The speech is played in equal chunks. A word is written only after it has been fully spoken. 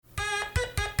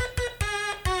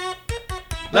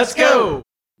Let's go.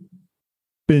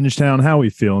 Bingetown, how we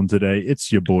feeling today?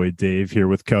 It's your boy Dave here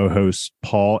with co-hosts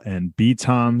Paul and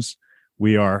B-Toms.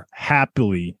 We are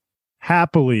happily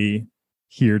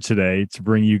here today to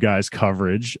bring you guys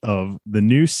coverage of the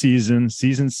new season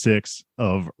 6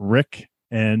 of Rick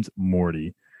and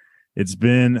Morty. It's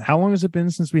been, how long has it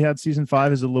been since we had season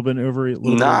 5? Is it a little bit over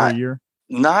a year?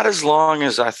 Not as long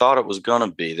as I thought it was going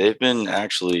to be. They've been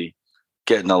actually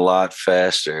getting a lot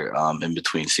faster in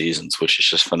between seasons, which is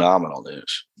just phenomenal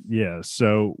news. Yeah,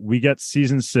 so we get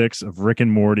season 6 of Rick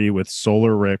and Morty with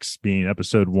Solar Ricks being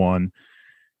episode 1.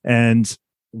 And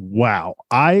wow,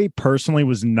 I personally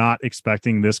was not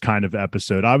expecting this kind of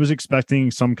episode. I was expecting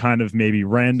some kind of maybe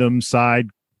random side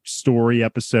story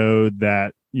episode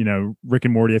that, you know, Rick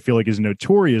and Morty, I feel like, is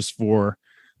notorious for.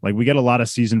 Like, we get a lot of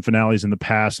season finales in the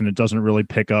past and it doesn't really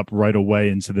pick up right away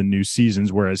into the new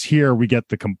seasons. Whereas here we get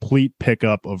the complete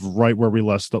pickup of right where we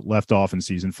left off in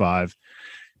season 5.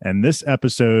 And this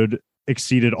episode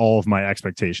exceeded all of my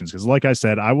expectations. Because like I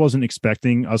said, I wasn't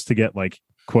expecting us to get like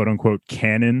quote unquote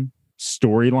canon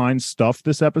storyline stuff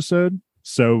this episode.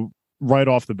 So right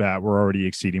off the bat, we're already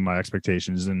exceeding my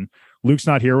expectations. And Luke's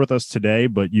not here with us today,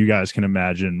 but you guys can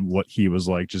imagine what he was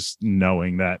like just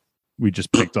knowing that we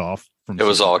just picked off from it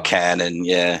was all 5. canon.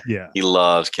 Yeah. He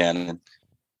loves canon.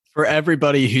 For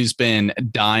everybody who's been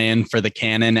dying for the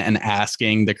canon and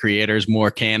asking the creators more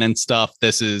canon stuff,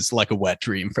 this is like a wet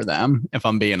dream for them, if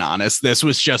I'm being honest. This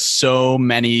was just so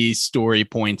many story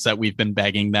points that we've been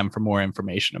begging them for more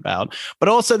information about. But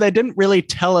also, they didn't really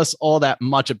tell us all that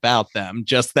much about them,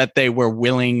 just that they were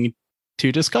willing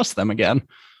to discuss them again.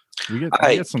 We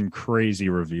get some crazy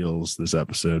reveals this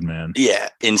episode, man. Yeah,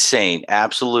 insane.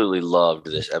 Absolutely loved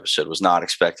this episode. Was not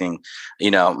expecting,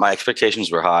 my expectations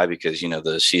were high because,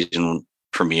 the season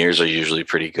premieres are usually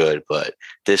pretty good, but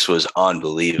this was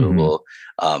unbelievable.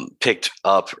 Picked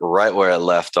up right where it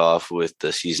left off with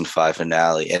the season 5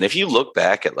 finale. And if you look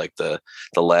back at like the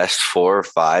last 4 or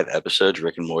 5 episodes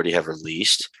Rick and Morty have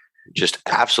released, just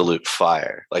absolute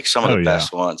fire. Like some of the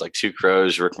best ones, like Two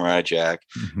Crows, Rick, Mariah, Jack,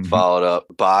 followed up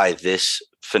by this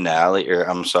finale,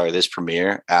 this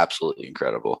premiere. Absolutely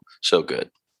incredible. So good.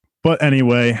 But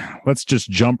anyway, let's just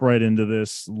jump right into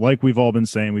this. Like we've all been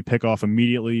saying, we pick off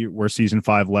immediately where season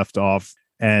 5 left off,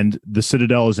 and the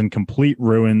Citadel is in complete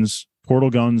ruins. Portal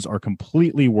guns are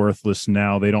completely worthless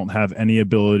now. They don't have any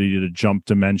ability to jump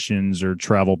dimensions or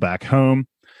travel back home.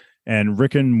 And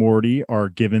Rick and Morty are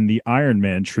given the Iron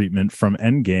Man treatment from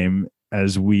Endgame,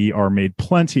 as we are made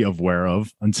plenty aware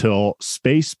of, until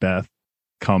Space Beth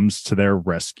comes to their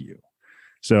rescue.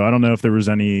 So I don't know if there was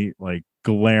any like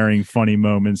glaring funny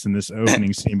moments in this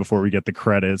opening scene before we get the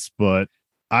credits, but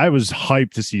I was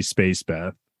hyped to see Space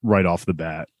Beth right off the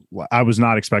bat. I was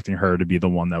not expecting her to be the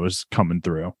one that was coming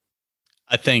through.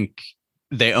 I think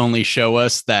they only show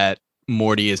us that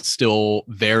Morty is still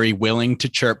very willing to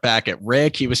chirp back at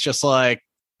Rick. He was just like,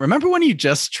 remember when you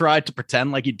just tried to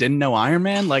pretend like you didn't know Iron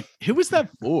Man? Like, who was that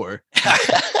for?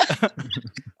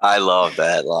 I love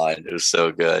that line. It was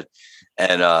so good.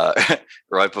 And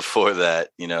right before that,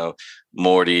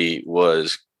 Morty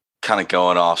was kind of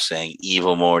going off saying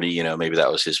evil Morty, maybe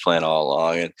that was his plan all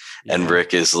along. And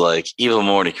Rick is like, evil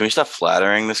Morty, can we stop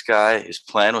flattering this guy? His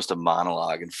plan was to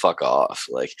monologue and fuck off.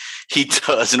 Like, he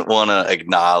doesn't want to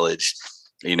acknowledge,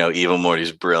 evil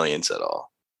Morty's brilliance at all.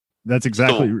 That's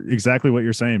exactly what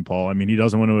you're saying, Paul. I mean, he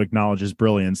doesn't want to acknowledge his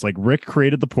brilliance. Like, Rick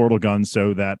created the portal gun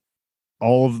so that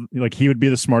he would be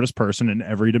the smartest person in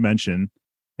every dimension.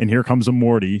 And here comes a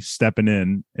Morty stepping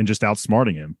in and just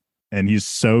outsmarting him. And he's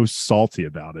so salty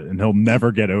about it, and he'll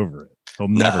never get over it.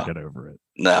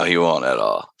 No, he won't at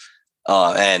all.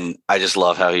 And I just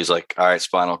love how he's like, all right,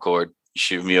 spinal cord,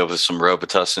 shoot me over some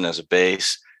Robitussin as a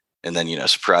base, and then,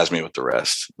 surprise me with the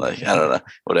rest. Like, I don't know,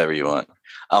 whatever you want.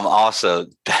 Also,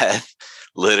 Beth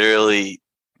literally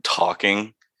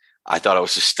talking, I thought it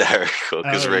was hysterical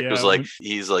because Rick was like,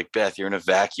 he's like, Beth, you're in a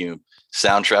vacuum.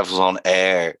 Sound travels on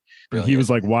air. Brilliant. He was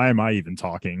like, why am I even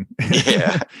talking?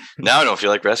 Yeah. Now I don't feel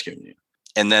like rescuing you.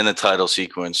 And then the title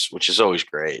sequence, which is always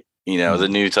great. The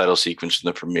new title sequence from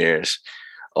the premieres,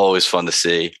 always fun to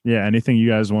see. Yeah. Anything you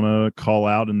guys want to call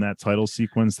out in that title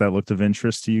sequence that looked of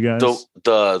interest to you guys?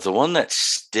 The one that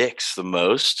sticks the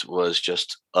most was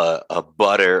just a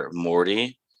butter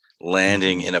Morty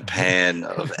landing in a pan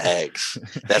of eggs.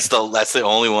 That's the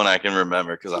only one I can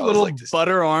remember because I was like,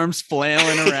 butter arms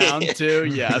flailing around too.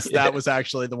 Yes, that was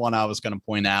actually the one I was going to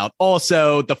point out.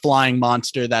 Also, the flying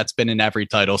monster that's been in every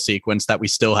title sequence that we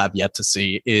still have yet to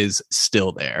see is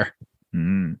still there.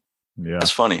 Yeah,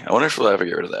 that's funny. I wonder if we'll ever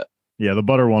get rid of that. Yeah, the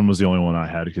butter one was the only one I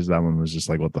had because that one was just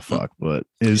like, what the fuck? But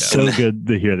it's so good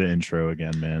to hear the intro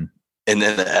again, man. And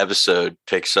then the episode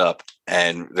picks up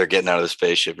and they're getting out of the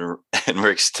spaceship and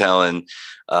Rick's telling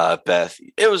Beth,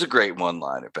 it was a great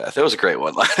one-liner, Beth. It was a great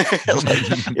one-liner.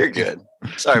 Like, you're good.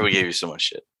 Sorry we gave you so much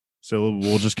shit. So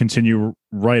we'll just continue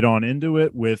right on into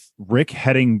it with Rick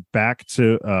heading back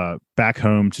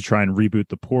home to try and reboot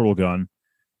the portal gun.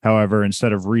 However,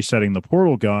 instead of resetting the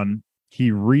portal gun,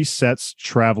 he resets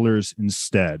travelers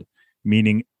instead,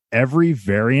 meaning every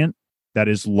variant that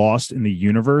is lost in the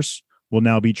universe will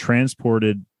now be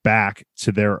transported back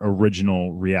to their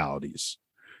original realities.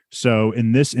 So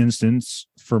in this instance,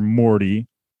 for Morty,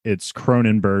 it's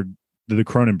Cronenberg, the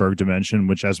Cronenberg dimension,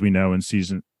 which, as we know,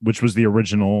 which was the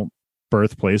original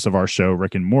birthplace of our show,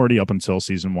 Rick and Morty, up until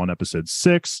season 1, episode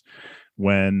 6.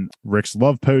 When Rick's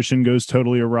love potion goes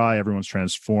totally awry, everyone's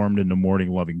transformed into Morty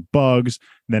loving bugs.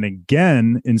 And then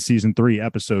again in season 3,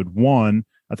 episode 1,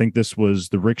 I think this was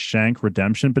the Rick Shank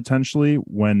redemption, potentially,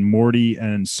 when Morty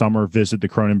and Summer visit the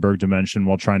Cronenberg dimension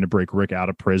while trying to break Rick out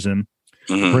of prison.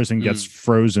 The prison gets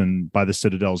frozen by the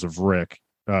citadels of Rick,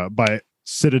 by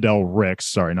Citadel Rick,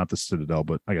 sorry, not the Citadel,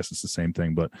 but I guess it's the same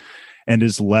thing, and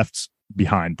is left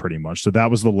behind pretty much. So that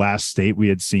was the last state we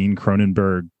had seen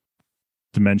Cronenberg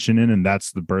dimension in, and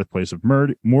that's the birthplace of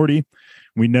Morty.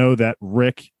 We know that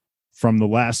Rick from the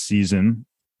last season,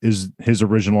 is his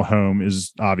original home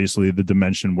is obviously the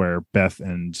dimension where Beth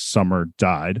and Summer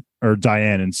died, or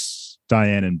Diane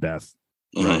and Beth.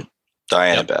 Right?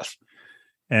 Diane and Beth.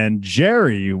 And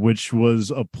Jerry, which was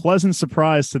a pleasant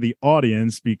surprise to the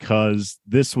audience because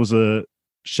this was a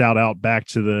shout out back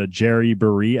to the Jerry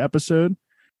Barry episode.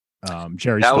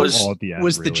 Jerry that was all at the end.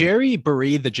 Was really. The Jerry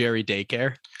Barry the Jerry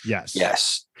daycare? Yes.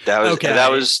 That was okay.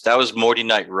 That was Morty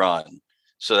Night Run.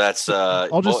 So that's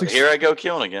here I go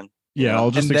killing again. Yeah,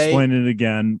 I'll just explain it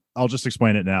again. I'll just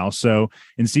explain it now. So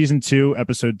in season 2,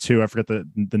 episode 2, I forget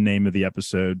the name of the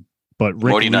episode, but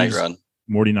Morty Night Run.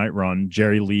 Morty Night Run.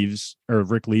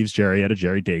 Rick leaves Jerry at a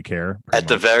Jerry daycare. At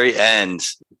the very end,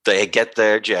 they get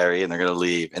there, Jerry, and they're gonna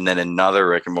leave, and then another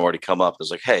Rick and Morty come up. It's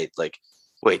like, hey, like,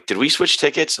 wait, did we switch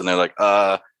tickets? And they're like,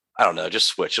 I don't know, just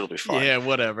switch. It'll be fine. Yeah,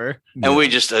 whatever. And we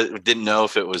just didn't know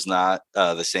if it was not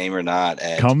the same or not.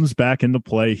 And comes back into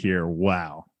play here.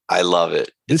 Wow. I love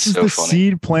it. This is so the funny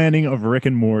seed planting of Rick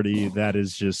and Morty that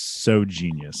is just so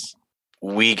genius.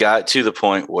 We got to the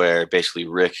point where basically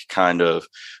Rick kind of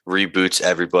reboots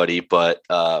everybody, but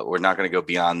we're not going to go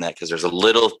beyond that because there's a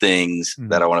little things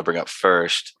that I want to bring up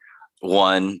first.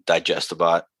 One,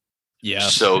 Digestibot. Yeah.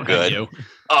 So good.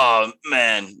 Oh,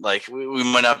 man. Like, we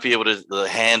might not be able to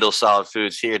handle solid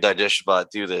foods here. Digestibot,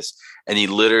 do this. And he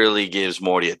literally gives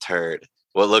Morty a turd,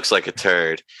 what looks like a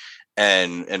turd.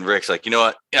 And Rick's like, you know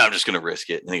what? Yeah, I'm just going to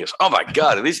risk it. And he goes, oh, my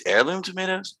God, are these heirloom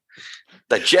tomatoes?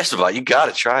 Digestibot, you got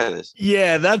to try this.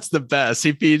 Yeah, that's the best.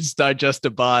 He feeds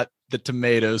Digestibot the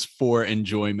tomatoes for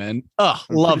enjoyment. Oh,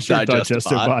 love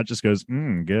Digestibot. Just goes,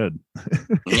 good.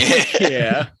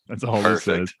 Yeah. That's all he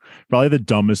says. Probably the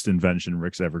dumbest invention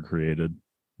Rick's ever created.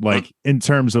 Like, in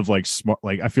terms of like smart,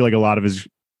 like I feel like a lot of his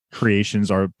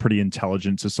creations are pretty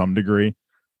intelligent to some degree.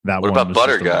 What about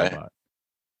Butter Guy?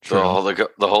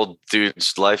 The whole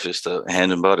dude's life is to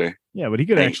hand him butter. Yeah, but he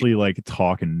could actually like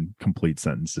talk in complete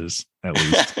sentences at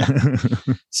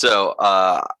least. So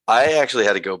I actually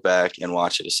had to go back and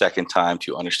watch it a second time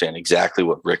to understand exactly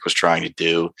what Rick was trying to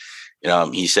do.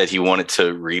 He said he wanted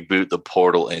to reboot the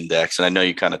portal index, and I know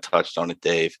you kind of touched on it,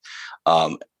 Dave.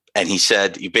 And he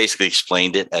said he basically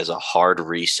explained it as a hard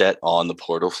reset on the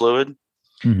portal fluid.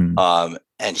 And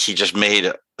he just made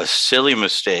a silly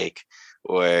mistake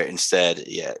where instead,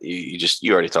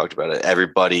 you already talked about it.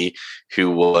 Everybody who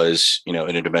was,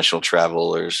 interdimensional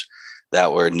travelers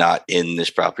that were not in this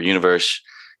proper universe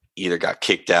either got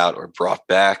kicked out or brought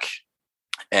back.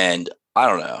 And I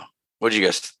don't know. What did you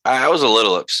guys? I was a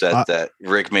little upset that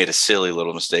Rick made a silly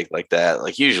little mistake like that.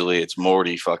 Like usually it's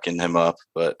Morty fucking him up,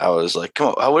 but I was like,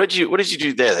 come on, what did you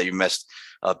do there that you messed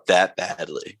up that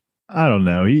badly? I don't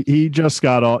know. He just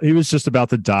got he was just about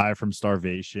to die from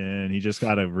starvation. He just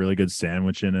got a really good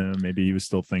sandwich in him. Maybe he was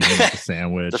still thinking about the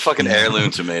sandwich. The fucking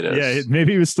heirloom tomatoes. Yeah,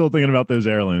 maybe he was still thinking about those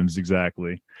heirlooms.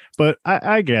 Exactly. But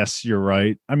I guess you're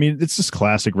right. I mean, it's just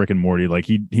classic Rick and Morty. Like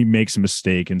he makes a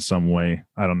mistake in some way.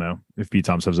 I don't know if B.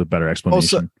 Thomas has a better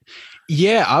explanation. Also,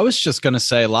 yeah, I was just going to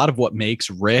say a lot of what makes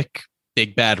Rick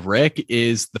Big Bad Rick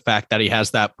is the fact that he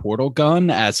has that portal gun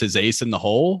as his ace in the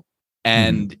hole.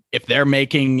 And if they're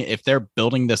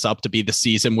building this up to be the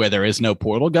season where there is no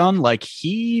portal gun, like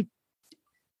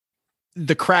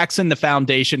the cracks in the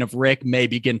foundation of Rick may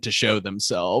begin to show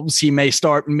themselves. He may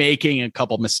start making a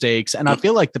couple mistakes. And I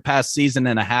feel like the past season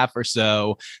and a half or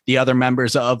so, the other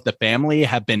members of the family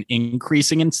have been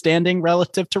increasing in standing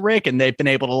relative to Rick. And they've been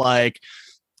able to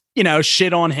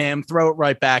shit on him, throw it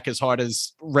right back as hard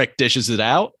as Rick dishes it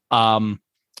out.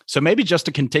 So maybe just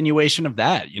a continuation of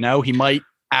that. He might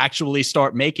actually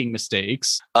start making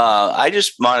mistakes. I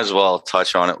just might as well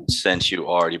touch on it since you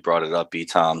already brought it up,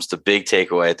 B-Toms. The big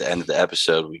takeaway at the end of the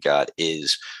episode we got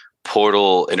is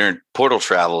portal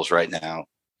travels right now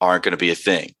aren't going to be a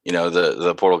thing.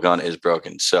 The portal gun is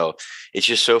broken. So it's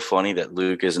just so funny that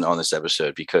Luke isn't on this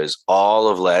episode, because all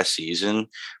of last season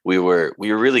we were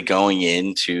really going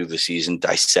into the season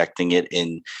dissecting it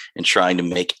and trying to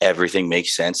make everything make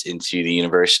sense into the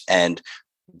universe. And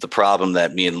the problem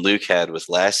that me and Luke had with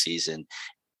last season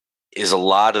is a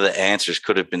lot of the answers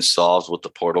could have been solved with the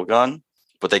portal gun,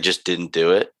 but they just didn't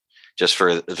do it. Just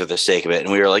for the sake of it.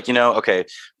 And we were like, okay,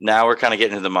 now we're kind of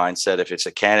getting into the mindset. If it's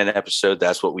a canon episode,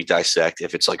 that's what we dissect.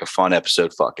 If it's like a fun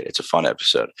episode, fuck it. It's a fun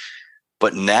episode.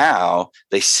 But now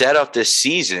they set up this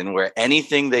season where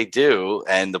anything they do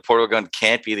and the portal gun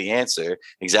can't be the answer.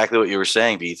 Exactly what you were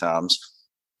saying, B-Toms.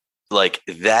 Like,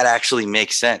 that actually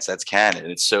makes sense. That's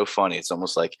canon. It's so funny. It's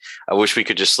almost like I wish we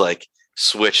could just like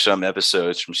switch some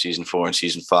episodes from season 4 and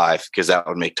season 5, because that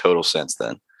would make total sense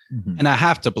then. And I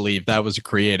have to believe that was a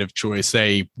creative choice.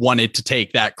 They wanted to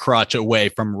take that crutch away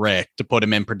from Rick to put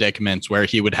him in predicaments where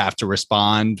he would have to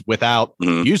respond without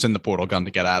using the portal gun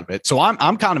to get out of it. So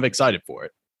I'm kind of excited for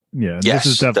it. Yeah. Yes,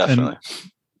 this is definitely.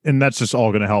 And that's just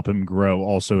all going to help him grow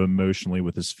also emotionally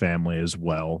with his family as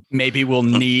well. Maybe we'll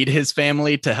need his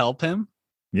family to help him.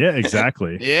 Yeah,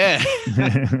 exactly. Yeah.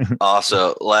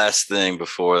 Also, last thing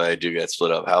before I do get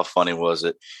split up, how funny was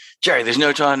it? Jerry, there's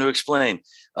no time to explain.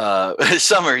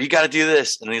 Summer, you got to do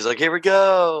this. And he's like, here we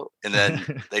go. And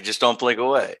then they just don't blink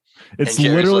away. It's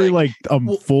literally like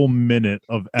a full minute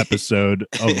of episode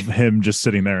of him just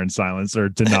sitting there in silence or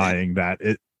denying that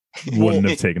it wouldn't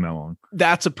have taken that long.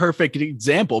 That's a perfect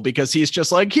example, because he's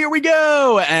just like, here we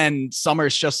go. And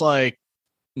Summer's just like,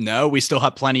 no, we still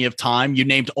have plenty of time. You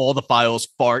named all the files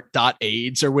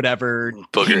fart.aids or whatever.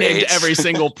 He named every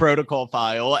single protocol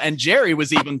file. And Jerry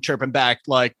was even chirping back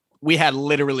like, we had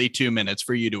literally 2 minutes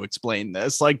for you to explain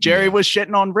this. Like, Jerry was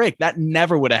shitting on Rick. That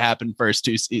never would have happened first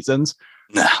 2 seasons.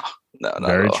 No.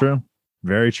 Very true.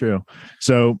 Very true.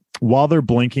 So while they're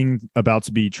blinking, about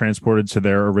to be transported to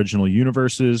their original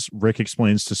universes, Rick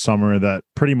explains to Summer that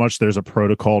pretty much there's a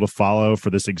protocol to follow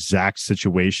for this exact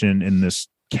situation in this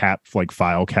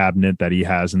file cabinet that he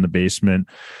has in the basement.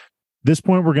 This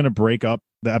point, we're going to break up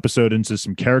the episode into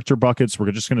some character buckets.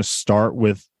 We're just going to start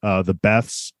with the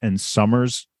Beths and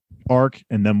Summers arc,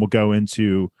 and then we'll go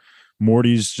into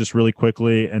Morty's just really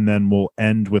quickly, and then we'll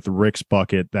end with Rick's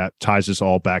bucket that ties us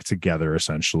all back together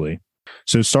essentially.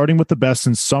 So starting with the Beths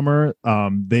and Summer,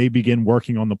 they begin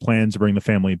working on the plan to bring the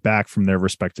family back from their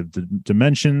respective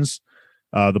dimensions.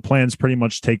 The plans pretty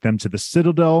much take them to the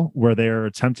Citadel, where they are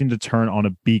attempting to turn on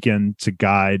a beacon to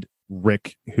guide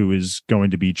Rick, who is going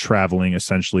to be traveling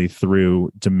essentially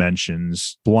through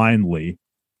dimensions blindly.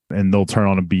 And they'll turn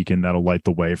on a beacon that'll light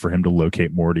the way for him to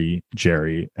locate Morty,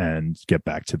 Jerry, and get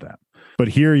back to them. But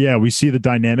here, we see the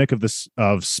dynamic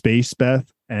of Space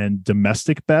Beth and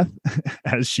Domestic Beth,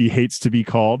 as she hates to be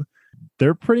called.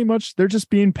 They're just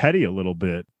being petty a little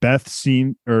bit.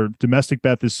 Domestic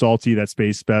Beth is salty that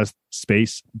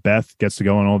Space Beth gets to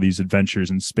go on all these adventures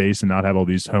in space and not have all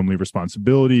these homely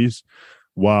responsibilities,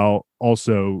 while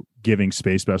also giving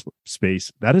Space Beth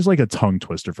that is like a tongue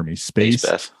twister for me. Space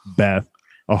Beth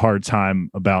a hard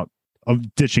time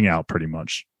of ditching out pretty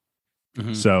much.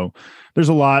 Mm-hmm. So there's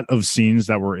a lot of scenes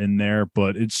that were in there,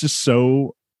 but it's just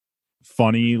so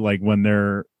funny. Like when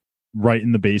they're right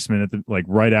in the basement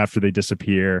right after they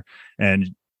disappear,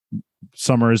 and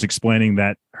Summer is explaining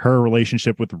that her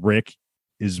relationship with Rick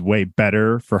is way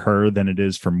better for her than it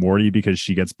is for Morty, because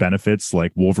she gets benefits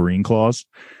like Wolverine claws.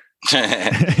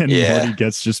 And Morty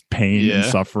gets just pain and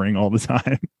suffering all the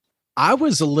time. I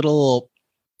was a little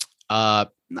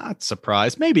not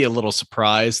surprised, maybe a little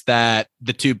surprised that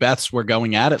the two Beths were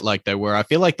going at it like they were. I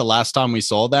feel like the last time we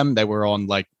saw them, they were on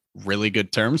like really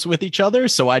good terms with each other.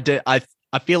 So I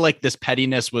feel like this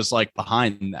pettiness was like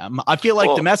behind them. I feel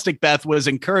like Domestic Beth was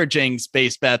encouraging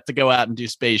Space Beth to go out and do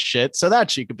space shit so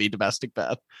that she could be Domestic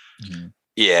Beth. Mm-hmm.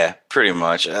 Yeah, pretty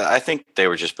much. I think they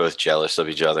were just both jealous of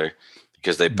each other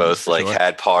because they both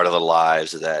had part of the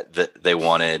lives that they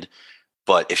wanted.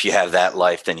 But if you have that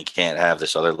life, then you can't have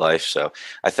this other life. So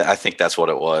I think that's what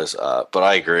it was. But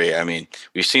I agree. I mean,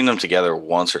 we've seen them together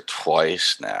once or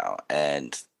twice now,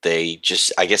 and I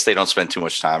guess they don't spend too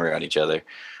much time around each other.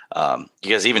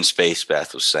 Because even Space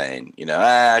Beth was saying,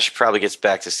 she probably gets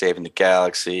back to saving the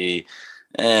galaxy.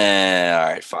 All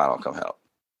right, fine, I'll come help.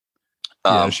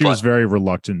 She was very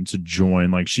reluctant to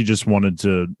join. Like, she just wanted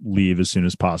to leave as soon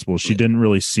as possible. She didn't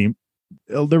really seem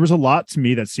there was a lot to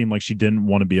me that seemed like she didn't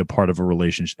want to be a part of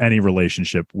any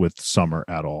relationship with Summer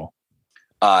at all.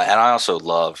 And I also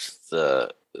loved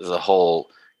the whole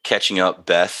catching up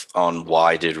Beth on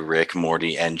why did Rick,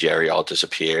 Morty, and Jerry all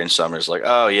disappear. And Summer's like,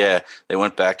 oh yeah, they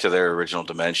went back to their original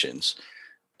dimensions.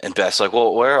 And Beth's like,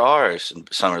 well, where are ours? And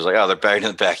Summer's like, oh, they're buried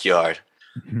in the backyard.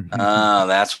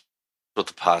 That's what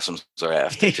the possums are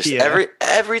after. Just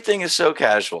everything is so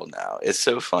casual now. It's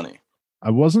so funny.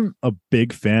 I wasn't a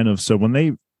big fan of, so when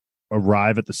they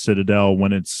arrive at the Citadel,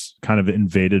 when it's kind of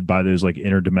invaded by those like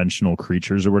interdimensional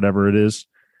creatures or whatever it is,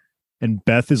 and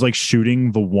Beth is like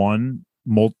shooting the one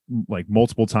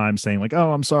multiple times saying like,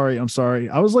 oh, I'm sorry.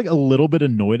 I was like a little bit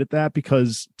annoyed at that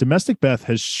because Domestic Beth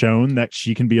has shown that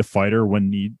she can be a fighter when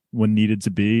needed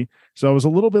to be. So I was a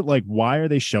little bit like, why are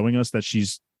they showing us that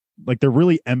she's like, they're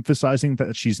really emphasizing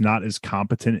that she's not as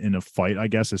competent in a fight, I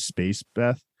guess, as Space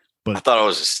Beth. But I thought it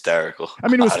was hysterical. I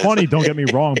mean, it was funny, don't get me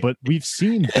wrong, but we've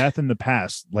seen Beth in the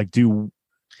past like do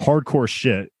hardcore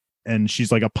shit, and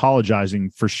she's like apologizing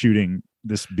for shooting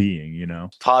this being, you know,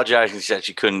 apologizing that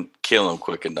she couldn't kill him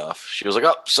quick enough. She was like,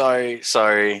 oh,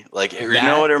 sorry. Like, you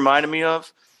know what it reminded me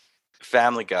of?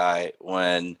 Family Guy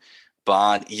when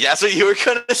Bond. That's what you were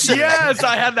going to say. Yes,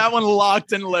 I had that one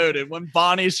locked and loaded. When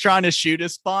Bonnie's trying to shoot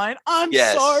his spine. I'm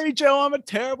sorry, Joe. I'm a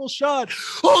terrible shot.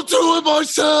 I'll do it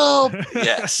myself.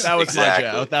 Yes, that was my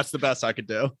Joe. That's the best I could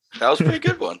do. That was a pretty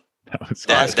good one.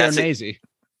 That's amazing.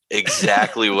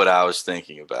 Exactly what I was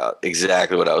thinking about.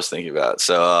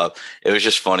 So it was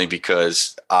just funny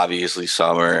because obviously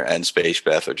Summer and Space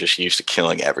Beth are just used to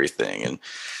killing everything,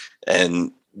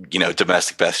 and you know,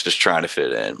 Domestic Beth's just trying to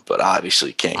fit in, but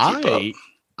obviously can't keep up.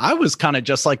 I was kind of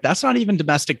just like, that's not even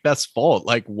Domestic Beth's fault.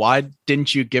 Like, why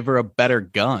didn't you give her a better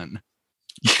gun?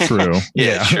 True.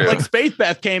 Yeah, true. Like Space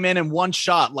Beth came in and one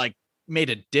shot like made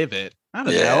a divot. I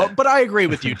don't know, but I agree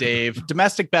with you, Dave.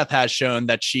 Domestic Beth has shown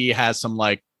that she has some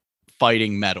like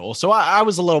fighting metal. So I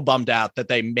was a little bummed out that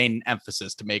they made an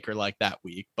emphasis to make her like that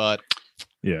weak, but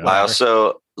yeah. I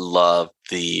also love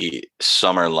the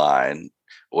Summer line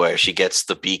where she gets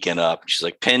the beacon up and she's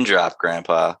like, pin drop,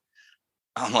 Grandpa.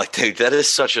 I'm like, dude, that is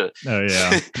such a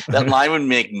that line would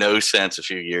make no sense a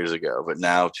few years ago, but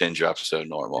now pin drop's so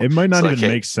normal. It might not even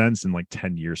make sense in like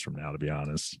 10 years from now, to be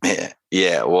honest.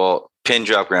 Yeah. Well, pin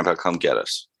drop, Grandpa, come get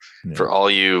us. For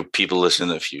all you people listening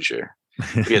in the future.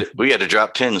 We had to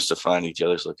drop pins to find each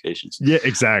other's locations. Yeah,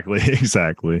 exactly.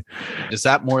 Does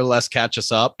that more or less catch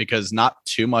us up? Because not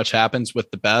too much happens with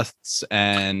the Beths,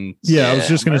 and I was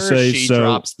just going to say, she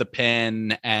drops the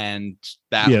pin, and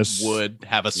that would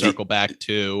have a circle back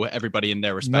to everybody in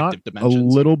their respective dimensions. A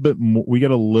little bit more. We get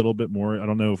a little bit more. I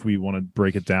don't know if we want to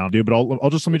break it down, dude, but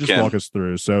let me just walk us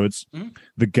through. So it's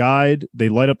the guide. They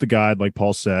light up the guide, like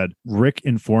Paul said. Rick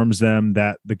informs them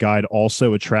that the guide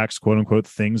also attracts "quote unquote"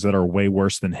 things that are way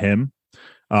worse than him.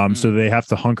 So they have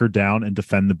to hunker down and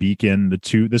defend the beacon.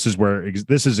 This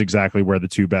is exactly where the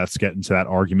two Beths get into that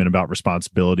argument about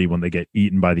responsibility when they get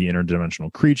eaten by the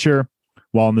interdimensional creature.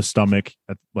 While in the stomach,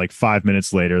 at like 5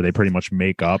 minutes later, they pretty much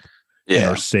make up and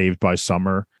are saved by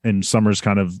Summer. And Summer's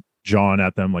kind of jawing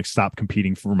at them like, stop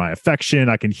competing for my affection.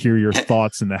 I can hear your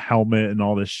thoughts in the helmet and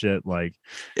all this shit. Like,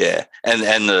 yeah. And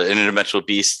the interdimensional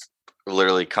beast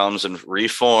literally comes and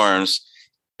reforms,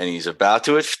 and he's about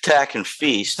to attack and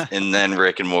feast, and then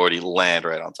Rick and Morty land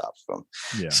right on top of him.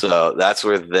 Yeah. So that's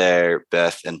where their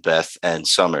Beth and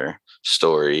Summer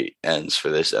story ends for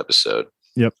this episode.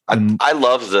 Yep. I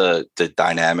love the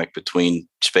dynamic between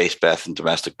Space Beth and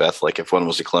Domestic Beth. Like if one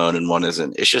was a clone and one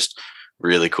isn't, it's just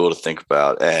really cool to think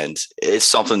about. And it's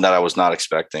something that I was not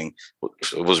expecting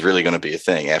was really going to be a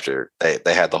thing after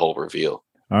they had the whole reveal.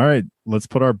 All right, let's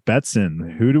put our bets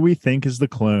in. Who do we think is the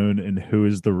clone and who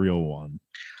is the real one?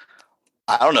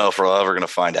 I don't know if we're ever going to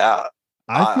find out.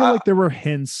 I feel like there were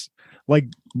hints, like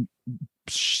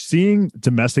seeing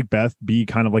Domestic Beth be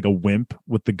kind of like a wimp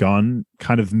with the gun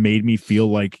kind of made me feel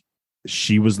like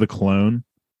she was the clone,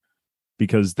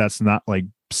 because that's not like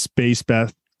Space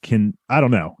Beth can, I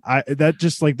don't know. That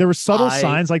just like there were subtle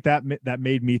signs like that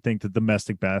made me think that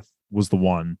Domestic Beth was the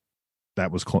one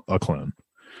that was a clone.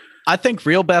 I think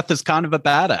Real Beth is kind of a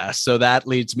badass. So that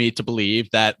leads me to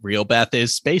believe that Real Beth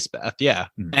is Space Beth. Yeah.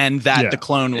 And that the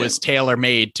clone was tailor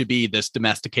made to be this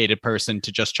domesticated person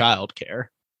to just childcare.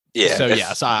 Yeah. So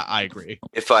yes, I agree.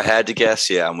 If I had to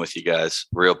guess, I'm with you guys.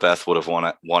 Real Beth would have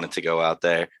wanted to go out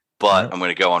there, but I'm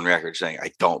going to go on record saying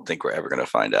I don't think we're ever going to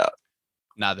find out.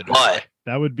 Neither do I.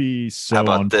 That would be so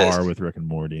on par with Rick and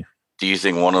Morty. Do you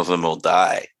think one of them will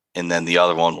die and then the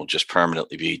other one will just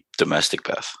permanently be Domestic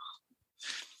Beth?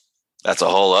 That's a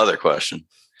whole other question.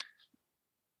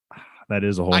 That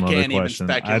is a whole I nother can't even question.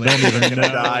 speculate. I don't even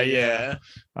know. Yeah.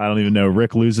 I don't even know.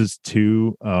 Rick loses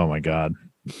 2. Oh my God.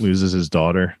 Loses his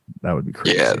daughter. That would be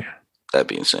crazy. Yeah, that'd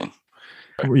be insane.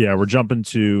 Yeah, we're jumping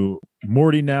to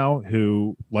Morty now,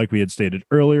 who, like we had stated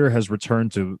earlier, has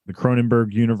returned to the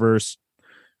Cronenberg universe.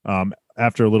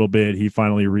 After a little bit, he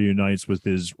finally reunites with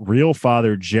his real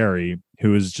father, Jerry,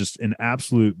 who is just an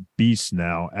absolute beast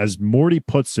now. As Morty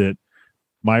puts it,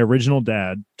 my original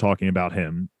dad, talking about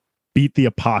him, beat the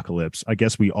apocalypse. I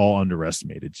guess we all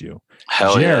underestimated you.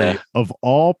 Hell Jerry, yeah. of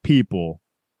all people,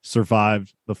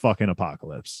 survived the fucking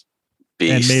apocalypse.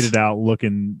 Beast. And made it out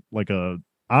looking like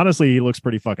honestly, he looks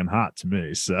pretty fucking hot to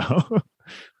me. So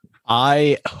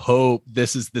I hope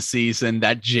this is the season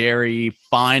that Jerry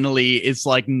finally is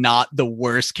like not the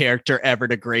worst character ever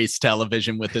to grace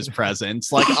television with his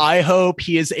presence. Like, I hope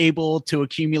he is able to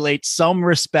accumulate some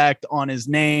respect on his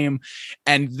name.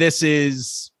 And this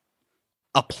is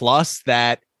a plus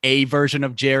that a version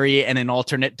of Jerry in an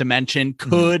alternate dimension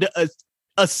could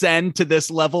ascend to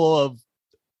this level of,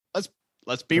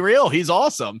 let's be real, he's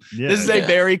awesome. Yeah, this is a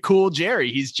very cool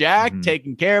Jerry. He's jacked,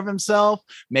 taking care of himself,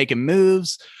 making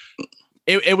moves.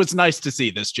 It was nice to see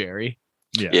this Jerry.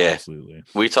 Yeah, absolutely.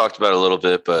 We talked about it a little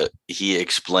bit, but he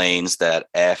explains that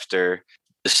after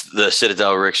the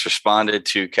Citadel Ricks responded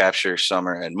to capture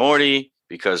Summer and Morty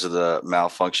because of the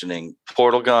malfunctioning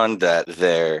portal gun that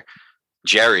their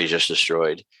Jerry just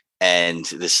destroyed, and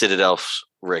the Citadel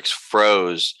Ricks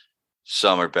froze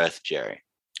Summer, Beth, Jerry.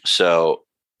 So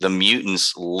the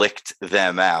mutants licked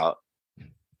them out.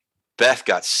 Beth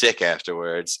got sick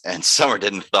afterwards, and Summer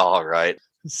didn't thaw right.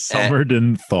 Summer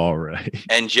didn't thaw right.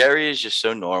 And Jerry is just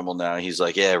so normal now. He's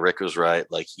like, yeah, Rick was right.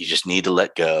 Like, you just need to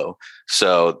let go.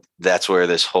 So that's where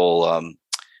this whole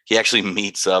he actually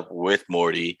meets up with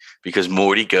Morty, because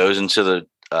Morty goes into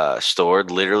the store,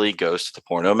 literally goes to the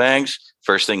porno mags.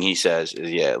 First thing he says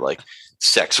is, yeah, like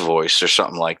sex voice or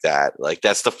something like that. Like,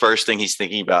 that's the first thing he's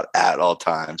thinking about at all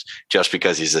times, just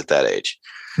because he's at that age.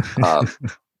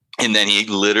 And then he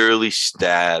literally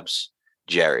stabs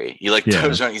Jerry. He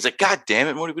goes around. He's like, God damn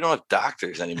it, Morty, we don't have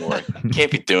doctors anymore.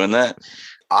 Can't be doing that.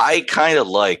 I kind of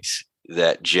liked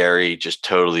that Jerry just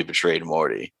totally betrayed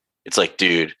Morty. It's like,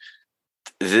 dude,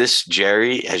 this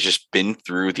Jerry has just been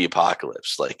through the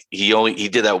apocalypse. Like, he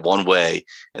did that one way,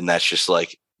 and that's just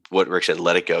like what Rick said,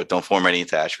 let it go. Don't form any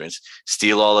attachments.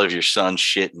 Steal all of your son's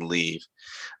shit and leave.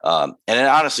 And it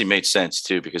honestly made sense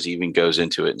too, because he even goes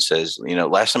into it and says,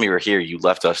 last time you were here, you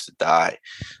left us to die.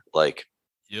 Like,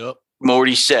 yep.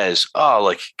 Morty says, oh,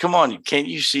 like, come on, can't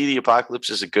you see the apocalypse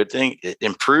is a good thing? It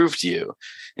improved you.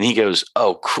 And he goes,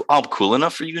 oh, cool. I'm cool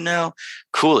enough for you now?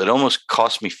 Cool. It almost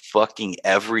cost me fucking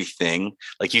everything.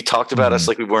 Like, you talked about us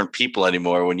like we weren't people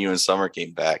anymore when you and Summer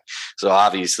came back. So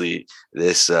obviously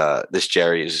this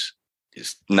Jerry is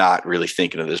not really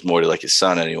thinking of this Morty like his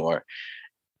son anymore.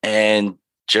 And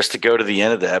just to go to the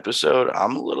end of the episode,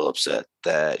 I'm a little upset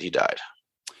that he died.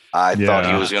 I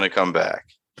thought he was going to come back.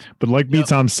 But like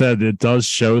B-Tom said, it does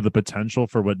show the potential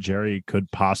for what Jerry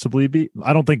could possibly be.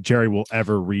 I don't think Jerry will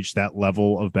ever reach that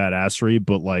level of badassery,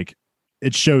 but like,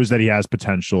 it shows that he has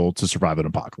potential to survive an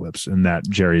apocalypse, and that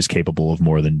Jerry is capable of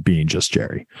more than being just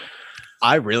Jerry.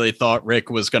 I really thought Rick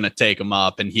was going to take him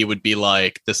up, and he would be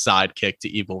like the sidekick to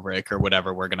Evil Rick, or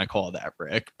whatever we're going to call that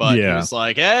Rick. But he was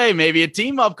like, hey, maybe a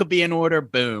team up could be in order.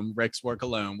 Boom. Rick's work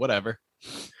alone, whatever.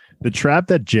 The trap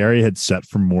that Jerry had set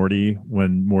for Morty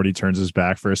when Morty turns his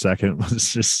back for a second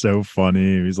was just so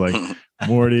funny. He's like,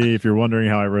 Morty, if you're wondering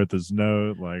how I wrote this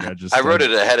note, like, I wrote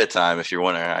it ahead of time. If you're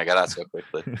wondering, I got out so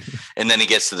quickly. And then he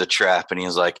gets to the trap and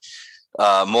he's like,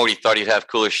 Morty thought he'd have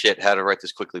cooler shit. How to write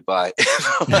this quickly by.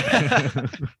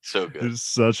 So good. It's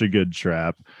such a good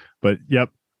trap. But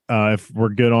yep. If we're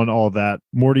good on all that,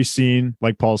 Morty scene,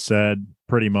 like Paul said,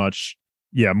 pretty much.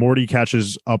 Yeah, Morty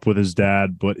catches up with his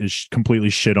dad, but is completely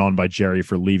shit on by Jerry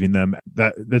for leaving them.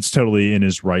 That's totally in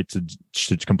his right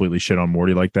to completely shit on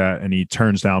Morty like that. And he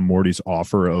turns down Morty's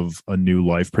offer of a new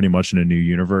life, pretty much in a new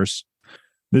universe.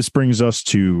 This brings us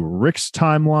to Rick's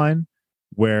timeline,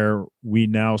 where we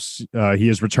now he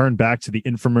has returned back to the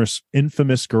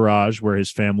infamous garage where his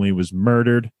family was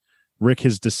murdered. Rick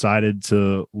has decided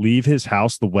to leave his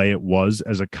house the way it was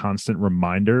as a constant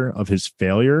reminder of his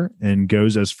failure, and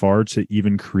goes as far to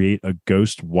even create a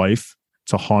ghost wife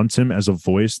to haunt him as a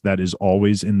voice that is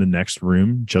always in the next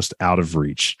room, just out of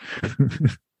reach.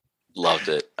 Loved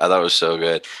it. I thought it was so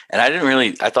good. And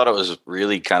I thought it was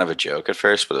really kind of a joke at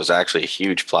first, but it was actually a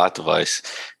huge plot device,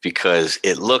 because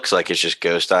it looks like it's just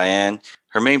Ghost Diane.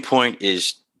 Her main point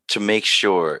is to make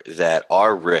sure that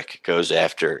our Rick goes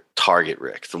after Target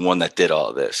Rick, the one that did all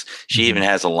of this. She even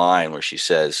has a line where she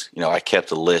says, I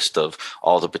kept a list of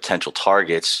all the potential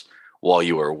targets while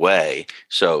you were away.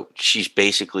 So she's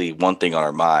basically one thing on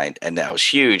her mind. And that was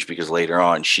huge because later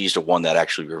on, she's the one that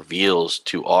actually reveals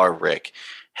to our Rick,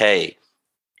 hey,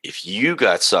 if you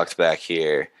got sucked back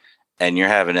here and you're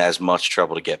having as much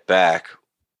trouble to get back,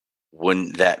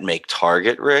 wouldn't that make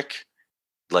Target Rick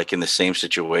like in the same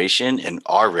situation? And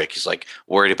our Rick is like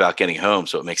worried about getting home,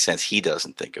 so it makes sense he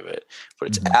doesn't think of it. But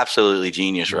it's absolutely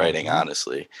genius writing,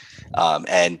 honestly.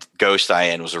 And Ghost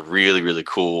Diane was a really, really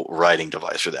cool writing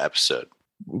device for the episode.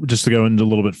 Just to go into a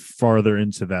little bit farther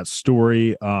into that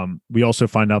story, we also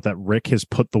find out that Rick has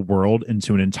put the world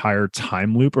into an entire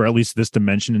time loop, or at least this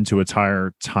dimension into an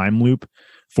entire time loop,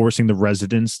 forcing the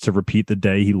residents to repeat the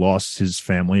day he lost his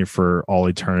family for all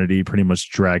eternity, pretty much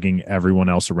dragging everyone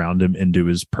else around him into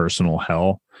his personal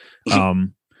hell.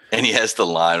 And he has the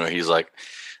line where he's like,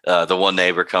 the one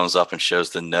neighbor comes up and shows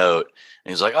the note.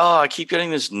 And he's like, oh, I keep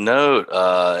getting this note.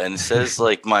 And it says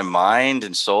like my mind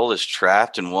and soul is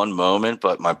trapped in one moment,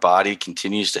 but my body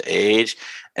continues to age.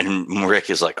 And Rick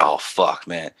is like, oh, fuck,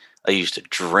 man. I used to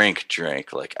drink.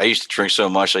 Like I used to drink so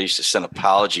much. I used to send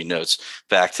apology notes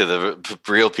back to the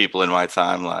real people in my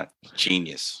timeline.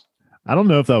 Genius. I don't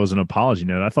know if that was an apology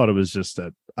note. I thought it was just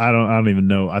that. I don't even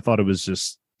know. I thought it was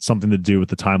just something to do with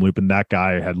the time loop. And that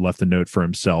guy had left a note for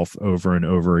himself over and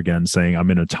over again saying,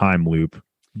 I'm in a time loop.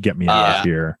 Get me out of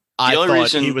here. I thought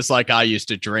he was like, I used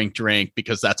to drink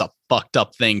because that's a fucked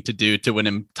up thing to do to an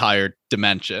entire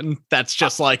dimension. That's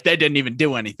just like they didn't even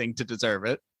do anything to deserve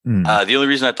it. The only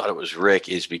reason I thought it was Rick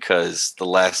is because the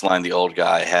last line the old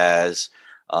guy has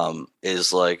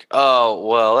is like, oh,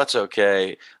 well, that's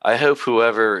okay. I hope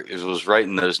whoever was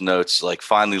writing those notes like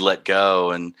finally let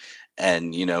go and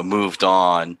moved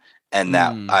on. And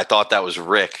that I thought that was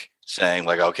Rick saying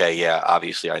like, okay, yeah,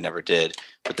 obviously I never did.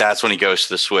 But that's when he goes to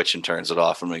the switch and turns it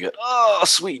off and we go, oh,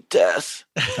 sweet death.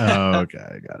 Oh,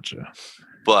 okay, gotcha.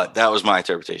 But that was my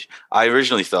interpretation. I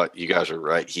originally thought you guys were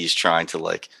right. He's trying to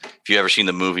like, if you ever seen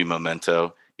the movie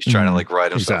Memento, he's trying to like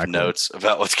write himself notes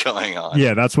about what's going on.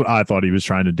 Yeah, that's what I thought he was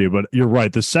trying to do. But you're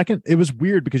right. It was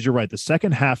weird because you're right. The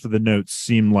second half of the notes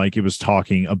seemed like it was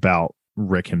talking about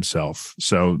Rick himself.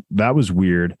 So that was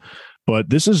weird. But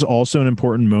this is also an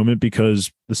important moment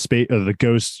because the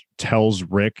ghost tells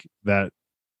Rick that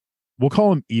we'll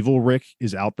call him Evil Rick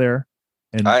is out there.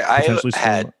 And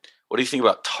what do you think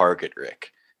about Target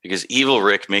Rick? Because Evil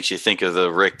Rick makes you think of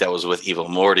the Rick that was with Evil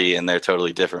Morty, and they're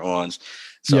totally different ones.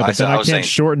 So yeah, but I can't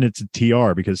shorten it to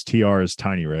TR because TR is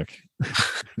Tiny Rick.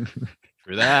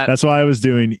 For that. That's why I was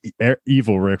doing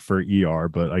Evil Rick for ER,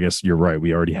 but I guess you're right.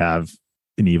 We already have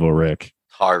an Evil Rick.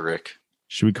 Hard Rick.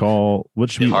 Should we call? What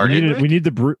should we need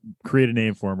to create a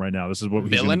name for him right now. This is what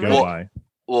he's going to go by.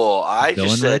 Well, I Villain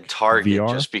just said Rick? Target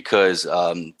VR? just because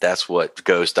that's what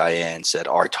Ghost Diane said.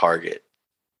 Our target.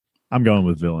 I'm going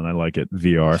with Villain. I like it.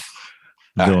 VR.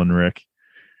 All Villain Rick.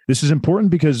 This is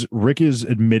important because Rick is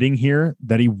admitting here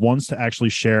that he wants to actually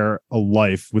share a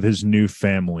life with his new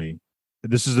family.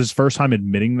 This is his first time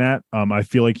admitting that. I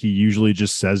feel like he usually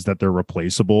just says that they're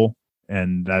replaceable.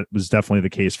 And that was definitely the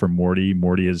case for Morty.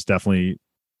 Morty has definitely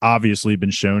obviously been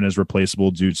shown as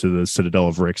replaceable due to the Citadel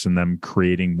of Ricks and them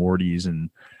creating Mortys. And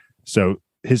so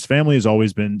his family has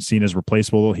always been seen as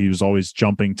replaceable. He was always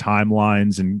jumping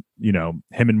timelines, and,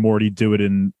 him and Morty do it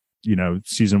in,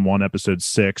 season 1, episode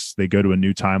 6. They go to a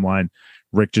new timeline.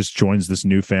 Rick just joins this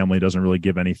new family, doesn't really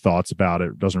give any thoughts about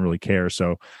it, doesn't really care.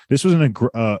 So this was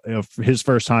his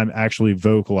first time actually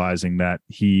vocalizing that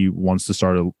he wants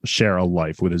to share a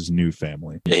life with his new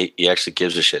family. He actually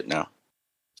gives a shit now.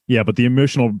 Yeah, but the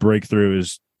emotional breakthrough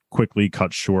is quickly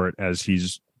cut short as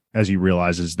he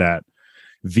realizes that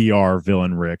VR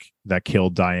Villain Rick that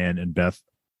killed Diane and Beth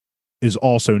is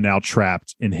also now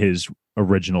trapped in his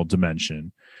original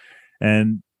dimension.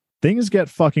 And things get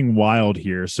fucking wild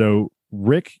here. So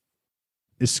Rick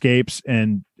escapes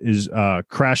and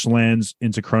crash lands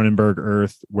into Cronenberg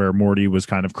Earth, where Morty was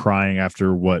kind of crying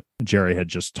after what Jerry had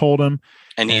just told him.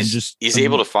 And he's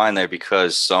able to find there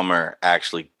because Summer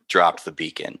actually dropped the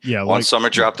beacon. Yeah, once Summer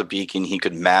dropped the beacon, he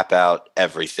could map out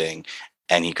everything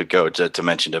and he could go to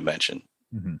dimension to dimension.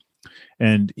 Mm-hmm.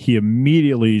 And he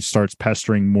immediately starts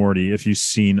pestering Morty. If you've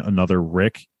seen another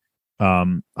Rick,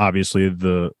 obviously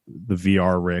the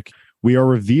VR Rick, we are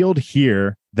revealed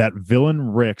here that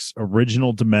Villain Rick's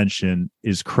original dimension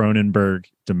is Cronenberg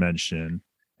dimension.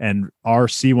 And our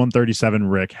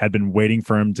C-137 Rick had been waiting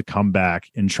for him to come back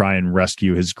and try and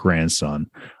rescue his grandson.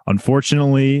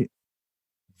 Unfortunately,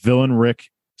 Villain Rick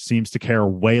seems to care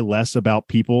way less about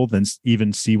people than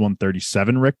even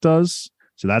C-137 Rick does.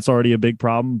 So that's already a big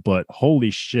problem. But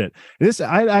holy shit.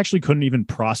 I actually couldn't even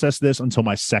process this until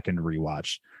my second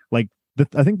rewatch. Like,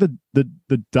 I think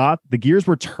the gears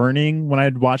were turning when I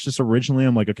had watched this originally.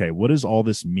 I'm like, okay, what does all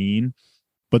this mean?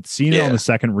 But seeing it on the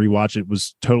second rewatch, it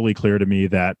was totally clear to me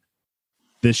that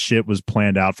this shit was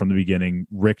planned out from the beginning.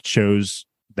 Rick chose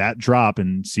that drop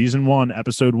in season 1,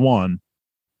 episode 1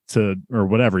 or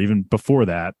whatever, even before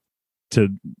that,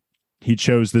 he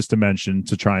chose this dimension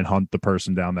to try and hunt the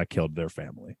person down that killed their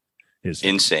family.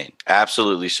 Insane.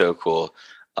 Absolutely so cool.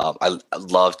 I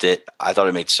loved it. I thought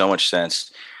it made so much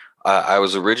sense. I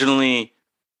was originally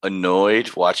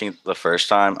annoyed watching it the first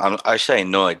time. I say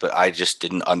annoyed, but I just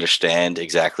didn't understand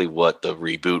exactly what the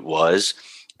reboot was.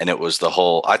 And it was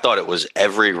I thought it was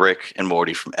every Rick and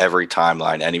Morty from every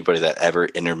timeline, anybody that ever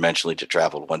interdimensionally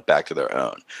traveled went back to their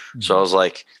own. Mm-hmm. So I was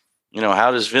like,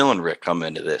 how does villain Rick come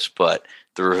into this? But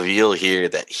the reveal here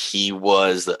that he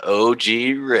was the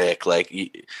OG Rick,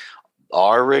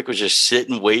 our Rick was just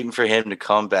sitting waiting for him to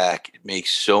come back. It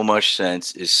makes so much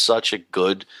sense. Is such a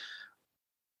good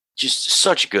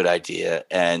idea,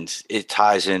 and it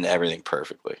ties in everything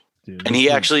perfectly. Dude, and he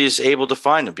actually is able to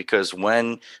find him, because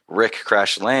when Rick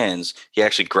crash lands, he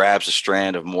actually grabs a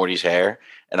strand of Morty's hair,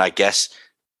 and I guess,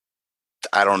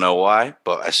 I don't know why,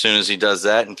 but as soon as he does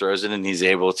that and throws it in, he's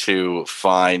able to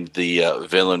find the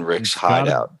villain Rick's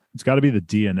hideout. It's got to be the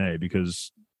DNA,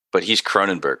 but he's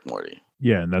Cronenberg Morty.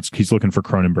 Yeah, and he's looking for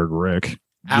Cronenberg Rick.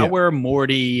 Our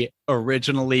Morty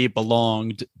originally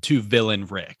belonged to villain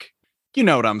Rick. You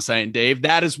know what I'm saying, Dave?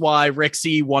 That is why Rick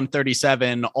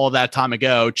C-137 all that time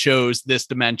ago chose this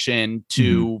dimension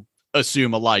to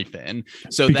assume a life in.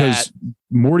 Because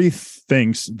Morty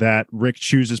thinks that Rick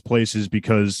chooses places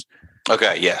because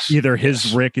either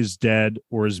his Rick is dead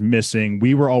or is missing.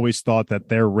 We were always thought that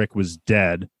their Rick was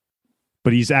dead,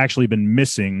 but he's actually been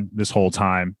missing this whole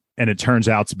time. And it turns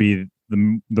out to be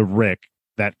the Rick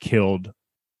that killed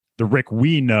the Rick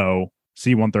we know,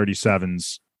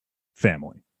 C-137's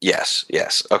family. Yes.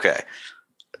 Okay.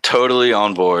 Totally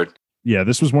on board. Yeah,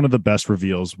 this was one of the best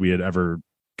reveals we had ever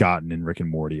gotten in Rick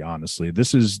and Morty, honestly.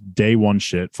 This is day one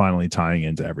shit finally tying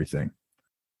into everything.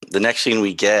 The next scene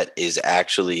we get is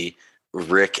actually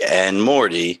Rick and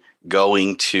Morty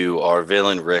going to our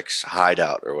villain Rick's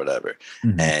hideout or whatever.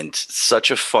 Mm-hmm. And such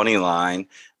a funny line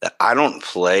that I don't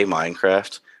play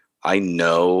Minecraft. I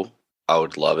know I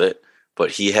would love it. But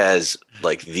he has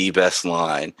the best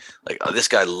line. This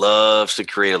guy loves to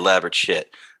create elaborate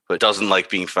shit, but doesn't like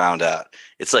being found out.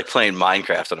 It's like playing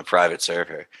Minecraft on a private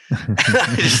server.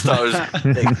 I just thought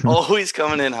it was always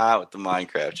coming in hot with the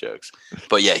Minecraft jokes.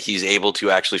 But yeah, he's able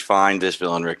to actually find this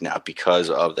villain Rick now because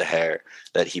of the hair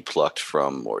that he plucked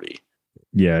from Morty.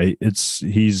 Yeah,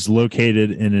 he's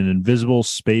located in an invisible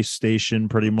space station,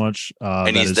 pretty much,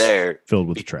 and he's there filled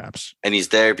with traps. And he's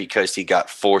there because he got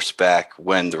forced back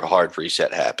when the hard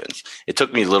reset happens. It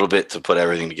took me a little bit to put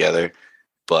everything together,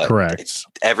 but correct.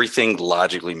 Everything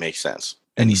logically makes sense,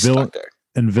 and he's stuck there.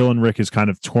 And villain Rick is kind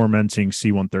of tormenting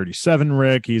C-137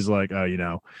 Rick. He's like, I'm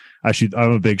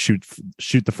a big shoot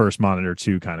the first monitor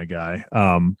too kind of guy.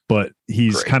 But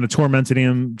he's kind of tormenting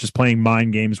him, just playing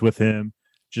mind games with him.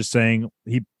 Just saying,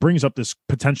 he brings up this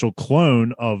potential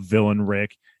clone of villain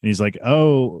Rick, and he's like,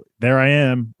 oh, there I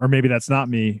am. Or maybe that's not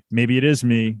me. Maybe it is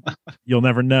me. You'll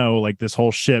never know. This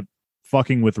whole ship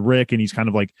fucking with Rick, and he's kind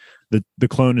of like the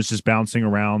clone is just bouncing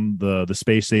around the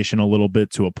space station a little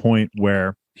bit to a point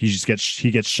where he gets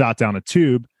shot down a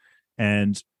tube,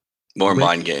 and more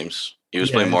mind games. He was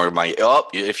playing more mind. Oh,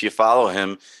 if you follow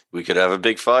him, we could have a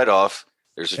big fight off.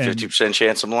 There's a 50%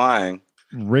 chance I'm lying.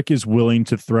 Rick is willing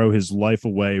to throw his life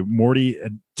away. Morty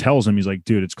tells him, he's like,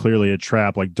 dude, it's clearly a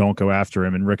trap. Don't go after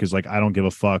him. And Rick is like, I don't give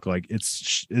a fuck.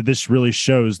 This really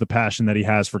shows the passion that he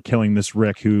has for killing this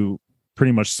Rick, who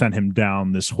pretty much sent him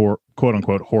down this quote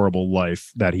unquote horrible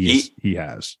life that he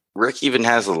has. Rick even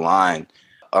has a line.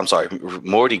 I'm sorry.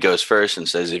 Morty goes first and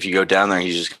says, if you go down there,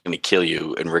 he's just going to kill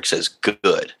you. And Rick says, good.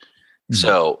 Mm-hmm.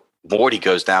 So Morty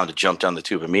goes down to jump down the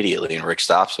tube immediately, and Rick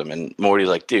stops him. And Morty's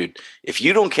like, dude, if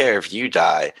you don't care if you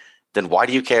die, then why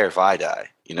do you care if I die?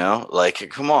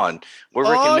 Come on. We're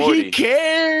Rick and Morty. He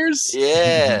cares.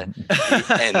 Yeah.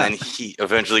 And then he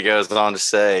eventually goes on to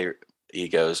say, he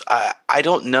goes, I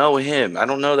don't know him. I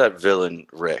don't know that villain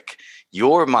Rick.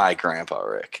 You're my grandpa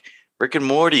Rick. Rick and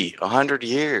Morty, 100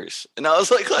 years. And I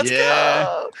was like, let's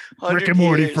go. Rick and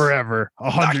Morty forever.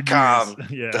 100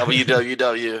 years. Yeah.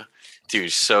 WWW.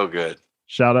 Dude, so good.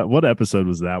 Shout out. What episode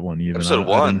was that one? Even episode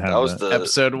 1. That was the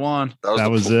episode 1.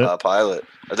 That was the pilot.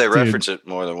 They reference it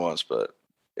more than once, but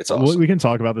it's awesome. We can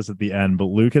talk about this at the end, but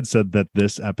Luke had said that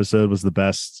this episode was the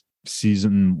best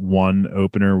season 1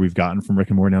 opener we've gotten from Rick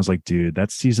and Morty. I was like, dude,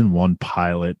 that season 1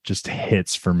 pilot just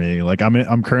hits for me. Like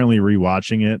I'm currently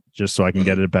rewatching it just so I can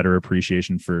get a better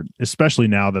appreciation for, especially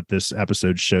now that this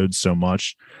episode showed so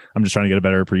much. I'm just trying to get a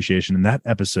better appreciation, and that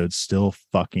episode still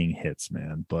fucking hits,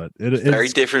 man. But it's very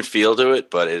different feel to it,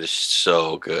 but it is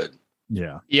so good.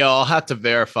 Yeah. I'll have to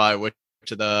verify which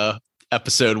of the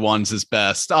episode 1s is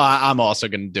best. I'm also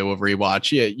going to do a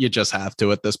rewatch. You just have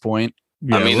to at this point.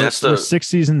 Yeah, I mean, we're 6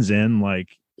 seasons in,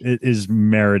 like it is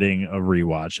meriting a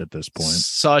rewatch at this point.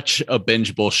 Such a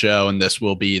bingeable show, and this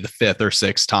will be the 5th or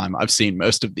 6th time I've seen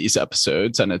most of these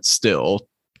episodes, and it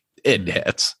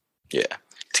hits. Yeah.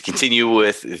 To continue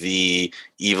with the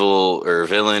evil or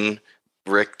villain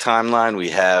Rick timeline, we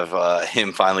have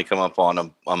him finally come up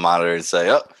on a monitor and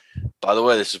say, "Oh, by the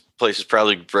way, this place is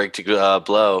probably break to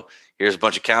blow. Here's a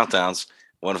bunch of countdowns.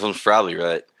 One of them's probably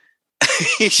right."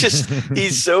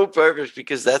 he's so perfect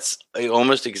because that's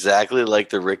almost exactly like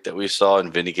the Rick that we saw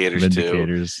in Vindicators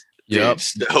 2. Yep.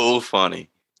 So funny.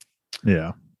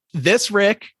 Yeah. This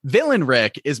villain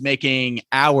Rick, is making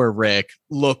our Rick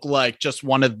look like just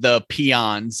one of the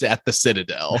peons at the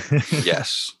Citadel.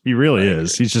 Yes. He really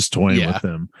is. He's just toying with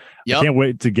him. Yep. I can't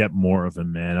wait to get more of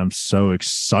him, man. I'm so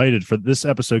excited for this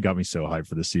episode. Got me so hyped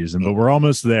for the season, but we're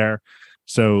almost there.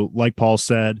 So like Paul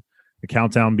said, the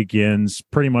countdown begins.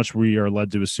 Pretty much we are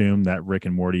led to assume that Rick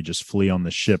and Morty just flee on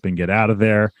the ship and get out of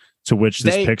there, to which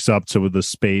this picks up to the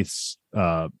space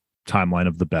timeline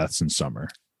of the Beths in Summer.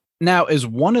 Now, is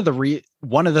one of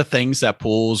the things that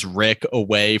pulls Rick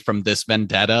away from this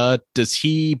vendetta, is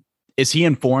he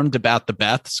informed about the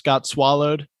Beths got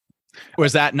swallowed? Or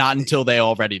is that not until they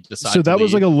already decide? So that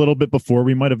was like a little bit before.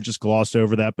 We might have just glossed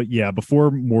over that, but yeah,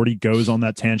 before Morty goes on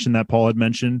that tangent that Paul had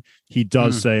mentioned, he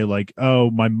does say like,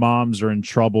 "Oh, my moms are in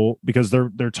trouble," because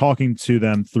they're talking to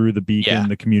them through the beacon,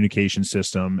 the communication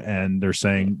system, and they're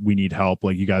saying, "We need help.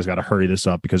 Like, you guys got to hurry this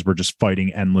up because we're just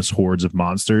fighting endless hordes of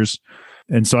monsters."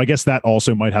 And so I guess that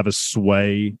also might have a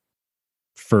sway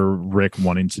for Rick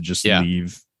wanting to just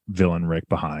leave villain Rick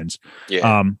behind.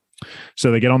 Yeah.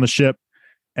 So they get on the ship.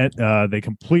 And they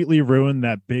completely ruin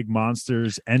that big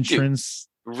monster's entrance.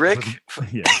 Dude, Rick,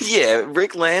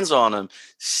 Rick lands on him,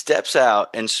 steps out,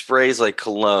 and sprays like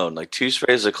cologne, like 2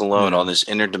 sprays of cologne on this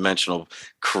interdimensional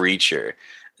creature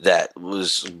that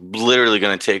was literally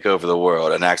going to take over the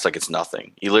world, and acts like it's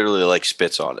nothing. He literally like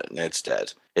spits on it, and it's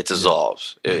dead. It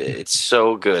dissolves. It's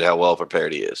so good how well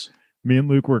prepared he is. Me and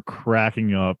Luke were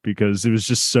cracking up because it was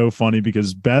just so funny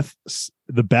because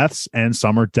the Beths and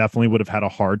Summer definitely would have had a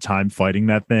hard time fighting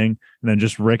that thing. And then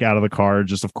just Rick out of the car,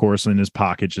 just of course in his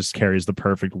pocket, just carries the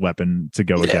perfect weapon to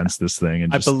go against this thing.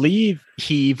 And I believe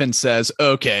he even says,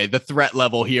 "Okay, the threat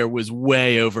level here was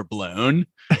way overblown."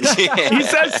 He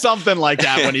says something like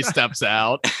that when he steps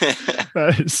out.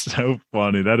 That is so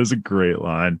funny. That is a great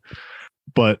line.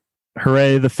 But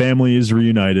hooray, the family is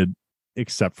reunited.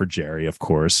 Except for Jerry, of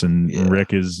course. And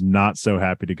Rick is not so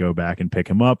happy to go back and pick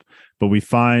him up. But we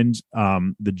find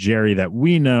the Jerry that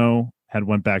we know had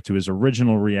went back to his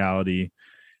original reality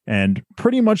and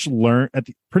pretty much learned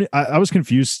I was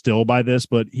confused still by this,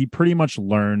 but he pretty much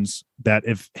learns that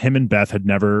if him and Beth had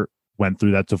never went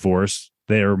through that divorce,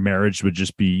 their marriage would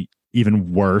just be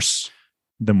even worse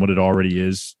than what it already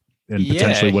is and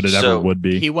potentially what it ever would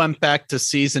be. He went back to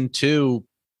season 2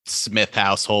 Smith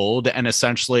household, and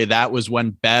essentially that was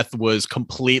when Beth was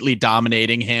completely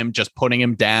dominating him, just putting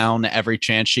him down every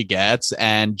chance she gets,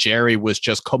 and Jerry was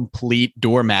just complete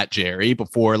doormat Jerry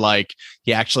before like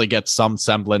he actually gets some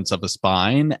semblance of a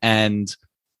spine. And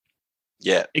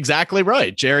exactly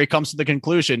right, Jerry comes to the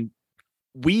conclusion,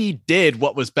 we did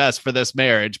what was best for this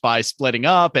marriage by splitting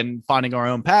up and finding our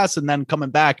own paths and then coming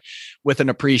back with an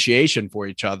appreciation for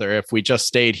each other. If we just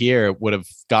stayed here, it would have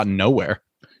gotten nowhere.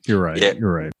 You're right. Yeah.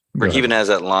 You're right. Rick even has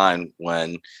that line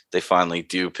when they finally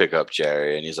do pick up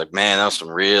Jerry, and he's like, "Man, that was some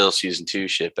real season 2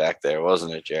 shit back there,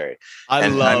 wasn't it, Jerry?" I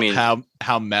love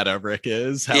how meta Rick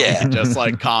is. How he can just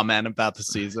like comment about the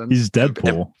season. He's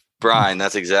Deadpool. Brian,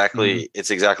 that's exactly it's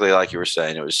exactly like you were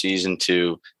saying. It was season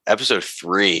 2, episode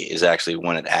 3 is actually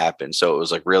when it happened. So it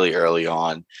was like really early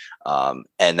on.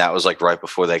 And that was like right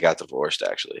before they got divorced,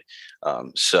 actually.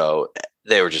 So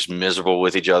they were just miserable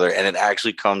with each other. And it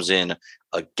actually comes in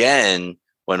again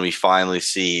when we finally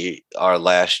see our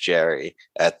last Jerry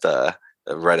at the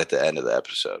right at the end of the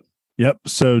episode. Yep.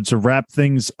 So to wrap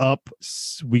things up,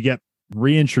 we get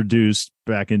reintroduced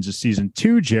back into season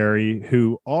 2 Jerry,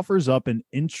 who offers up an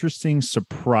interesting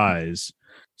surprise.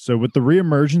 So with the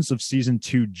reemergence of season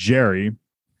 2 Jerry,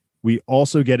 we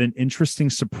also get an interesting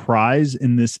surprise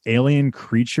in this alien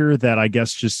creature that I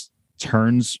guess just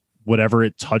turns whatever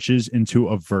it touches into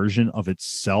a version of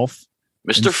itself.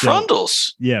 Mr.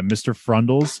 Frundles. Yeah, Mr.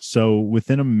 Frundles. So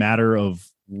within a matter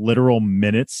of literal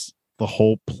minutes, the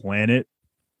whole planet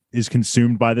is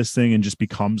consumed by this thing and just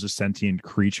becomes a sentient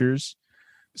creatures.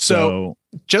 So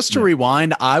just to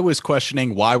rewind, I was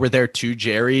questioning why were there two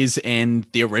Jerrys in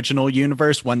the original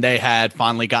universe when they had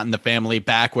finally gotten the family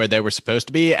back where they were supposed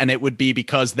to be, and it would be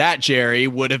because that Jerry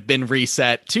would have been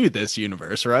reset to this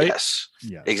universe, right? Yes.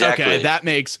 Yeah. Exactly. Okay, that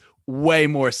makes way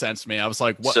more sense to me. I was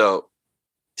like, what?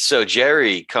 So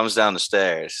Jerry comes down the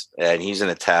stairs and he's in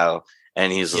a towel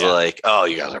and he's like, "Oh,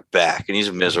 you guys are back," and he's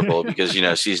miserable because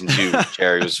season 2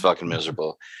 Jerry was fucking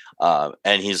miserable.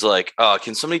 And he's like, "Oh,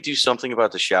 can somebody do something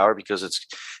about the shower because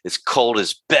it's cold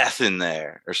as Beth in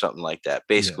there," or something like that.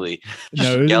 Basically,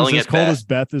 yelling at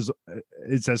Beth.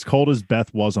 It's as cold as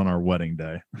Beth was on our wedding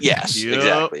day. Yes,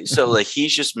 exactly. So like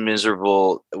he's just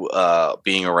miserable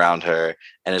being around her,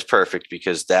 and it's perfect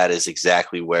because that is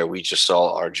exactly where we just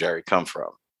saw our Jerry come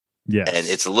from. Yeah, and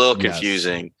it's a little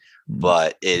confusing,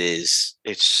 but it's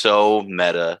so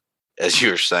meta, as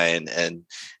you were saying, and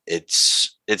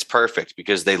it's perfect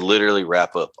because they literally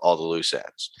wrap up all the loose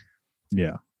ends.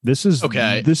 Yeah. This is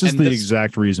the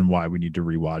exact reason why we need to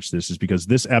rewatch this, is because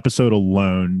this episode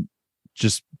alone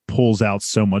just pulls out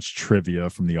so much trivia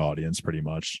from the audience pretty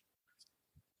much.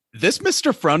 This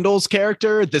Mr. Frundles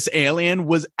character, this alien,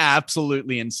 was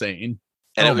absolutely insane.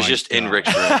 And it was just in Rick's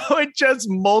room. How it just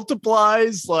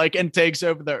multiplies and takes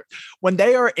over there. When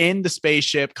they are in the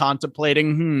spaceship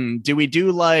contemplating, do we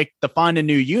do like the find a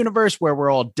new universe where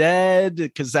we're all dead?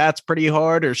 Because that's pretty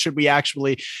hard. Or should we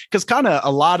actually, because kind of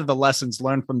a lot of the lessons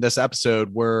learned from this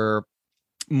episode were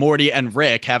Morty and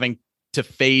Rick having to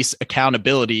face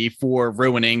accountability for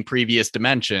ruining previous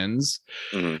dimensions.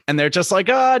 Mm-hmm. And they're just like,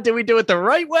 do we do it the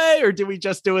right way or do we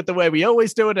just do it the way we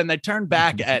always do it? And they turn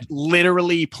back at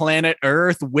literally planet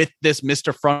Earth with this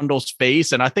Mr. Frundles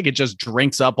face. And I think it just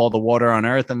drinks up all the water on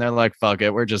Earth. And they're like, fuck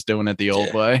it, we're just doing it the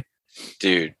old way.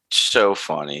 Dude, so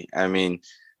funny. I mean,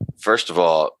 first of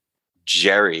all,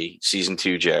 Jerry, season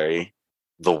 2 Jerry,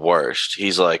 the worst.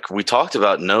 He's like, we talked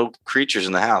about no creatures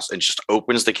in the house, and just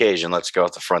opens the cage and lets go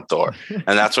out the front door. And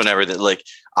that's whenever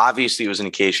obviously it was in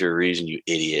a cage for a reason, you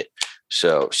idiot.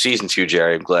 So season 2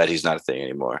 Jerry, I'm glad he's not a thing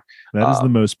anymore. That is the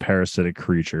most parasitic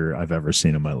creature I've ever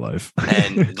seen in my life.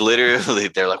 And literally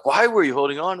they're like, why were you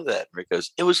holding on to that? And Rick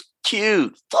goes, it was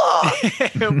cute. Fuck.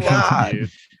 God.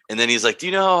 Cute. And then he's like, do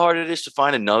you know how hard it is to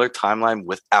find another timeline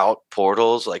without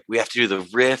portals? Like, we have to do the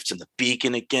rifts and the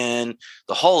beacon again,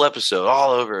 the whole episode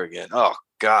all over again. Oh,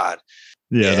 God.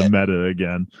 Yeah. The meta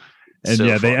again. And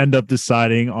so they end up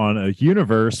deciding on a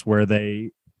universe where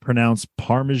they pronounce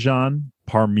Parmesan.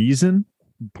 Parmesan.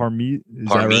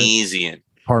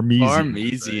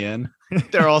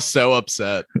 They're all so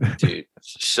upset. Dude,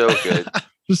 so good.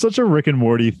 Just such a Rick and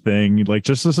Morty thing, like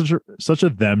just such a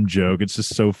them joke. It's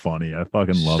just so funny. I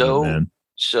fucking love it, man.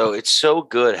 So it's so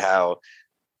good how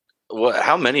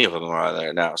many of them are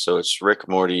there now? So it's Rick,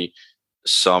 Morty,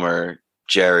 Summer,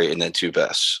 Jerry, and then 2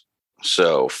 Beths.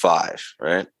 So 5,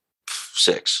 right?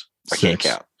 6. I can't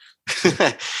count.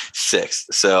 6.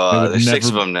 So there's 6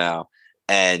 of them now.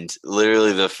 And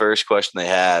literally the first question they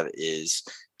have is,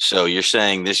 so you're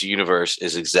saying this universe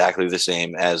is exactly the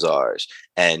same as ours.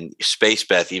 And Space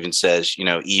Beth even says,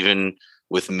 even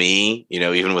with me,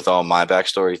 even with all my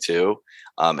backstory too.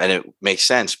 And it makes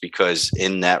sense because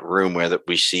in that room where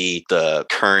we see the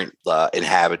current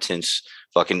inhabitants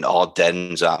fucking all dead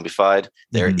and zombified,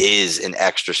 there is an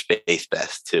extra Space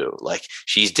Beth too. Like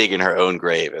she's digging her own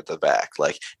grave at the back.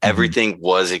 Like everything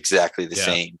was exactly the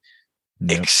same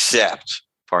except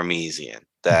Parmesan.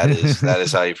 That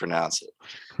is how you pronounce it.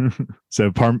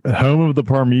 So home of the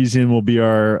Parmesan will be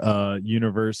our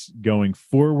universe going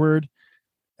forward.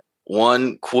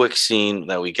 One quick scene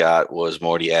that we got was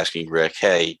Morty asking Rick,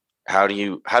 hey, how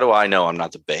do I know I'm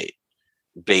not the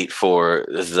bait for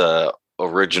the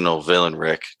original villain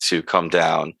Rick to come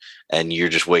down and you're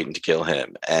just waiting to kill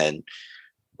him? And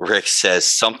Rick says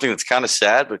something that's kind of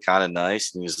sad but kind of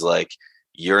nice, and he's like,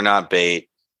 you're not bait.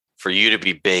 For you to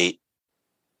be bait,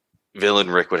 villain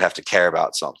Rick would have to care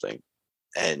about something.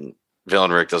 And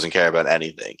villain Rick doesn't care about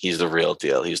anything. He's the real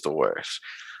deal. He's the worst.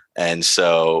 And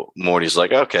so Morty's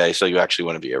like, okay, so you actually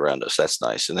want to be around us. That's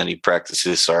nice. And then he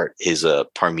practices his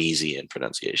Parmesan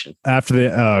pronunciation. After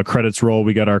the credits roll,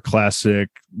 we got our classic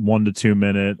 1 to 2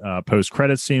 minute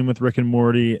post-credit scene with Rick and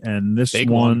Morty. And this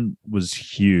one was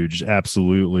huge.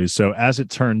 Absolutely. So as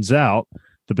it turns out,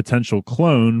 the potential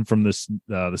clone from this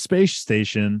the space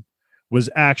station was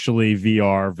actually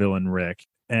VR villain Rick.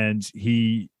 And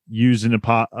he used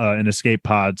an escape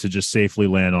pod to just safely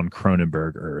land on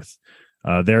Cronenberg Earth.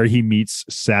 There he meets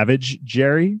Savage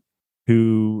Jerry,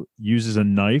 who uses a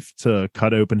knife to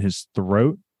cut open his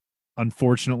throat.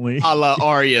 Unfortunately, a la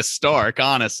Arya Stark,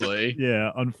 honestly.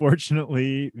 yeah,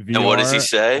 unfortunately, VR And what does he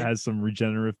say? has some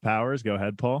regenerative powers. Go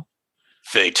ahead, Paul.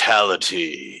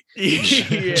 Fatality.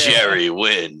 Yeah. Jerry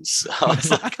wins. I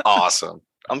was like, awesome.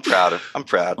 I'm proud.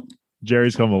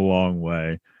 Jerry's come a long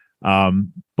way.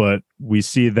 But we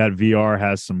see that VR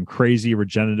has some crazy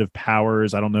regenerative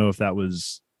powers. I don't know if that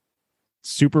was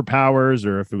superpowers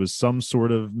or if it was some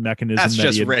sort of mechanism That's that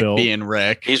just he had Rick built. being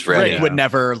Rick. He's ready. Rick would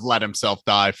never let himself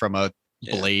die from a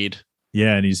blade.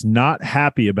 Yeah, and he's not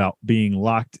happy about being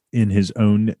locked in his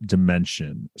own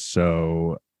dimension.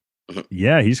 So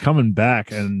yeah, he's coming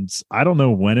back, and I don't know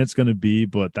when it's going to be,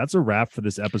 but that's a wrap for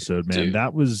this episode, man. Dude,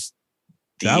 that was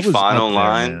the final up there,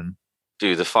 line. man.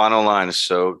 Dude, the final line is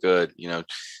so good. You know,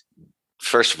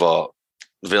 first of all,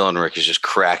 Villain Rick is just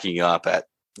cracking up at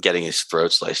getting his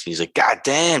throat sliced. He's like, God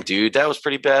damn, dude, that was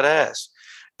pretty badass.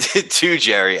 To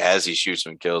Jerry as he shoots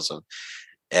him and kills him.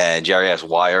 And Jerry asks,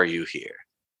 why are you here?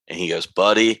 And he goes,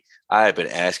 buddy, I have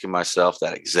been asking myself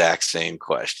that exact same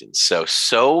question. So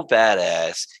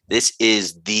badass. This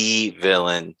is the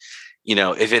villain. You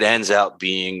know, if it ends out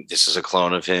being this is a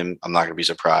clone of him, I'm not going to be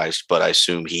surprised, but I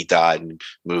assume he died and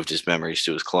moved his memories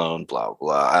to his clone, blah,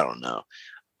 blah. I don't know.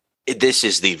 This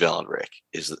is the villain Rick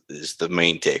is the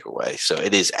main takeaway. So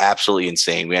it is absolutely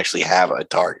insane. We actually have a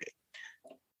target.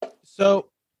 So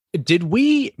did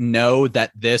we know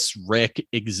that this Rick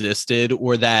existed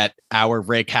or that our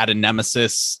Rick had a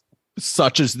nemesis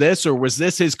such as this, or was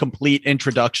this his complete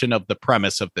introduction of the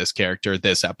premise of this character,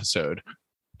 this episode?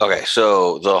 Okay,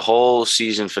 so the whole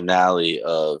season finale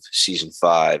of season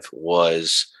 5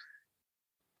 was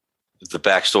the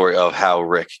backstory of how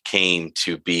Rick came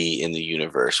to be in the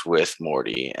universe with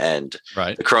Morty and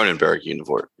right. the Cronenberg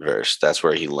universe. That's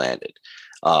where he landed.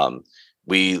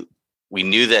 We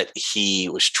knew that he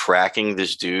was tracking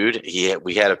this dude. He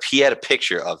had a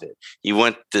picture of it. He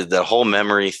went to the whole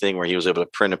memory thing where he was able to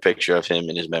print a picture of him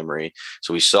in his memory.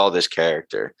 So we saw this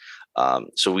character.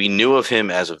 So we knew of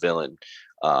him as a villain.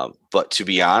 But to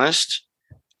be honest,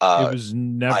 it was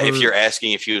never. If you're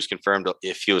asking if he was confirmed,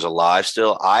 if he was alive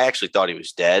still, I actually thought he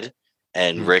was dead,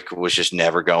 and Rick was just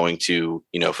never going to,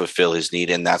 fulfill his need,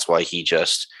 and that's why he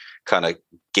just kind of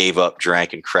gave up,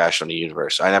 drank, and crashed on the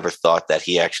universe. I never thought that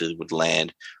he actually would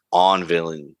land on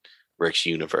villain Rick's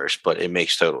universe, but it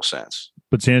makes total sense.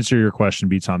 But to answer your question,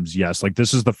 B-Toms, yes. Like,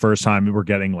 this is the first time we're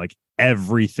getting like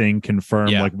everything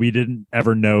confirmed. Yeah. Like, we didn't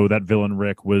ever know that villain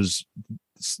Rick was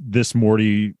this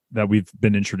Morty that we've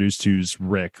been introduced to's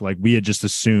Rick. Like, we had just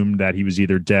assumed that he was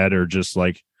either dead or just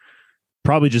like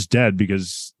probably just dead,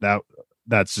 because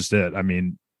that's just it. I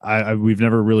mean, we've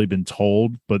never really been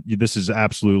told, but this is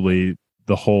absolutely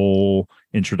the whole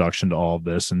introduction to all of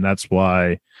this, and that's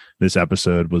why this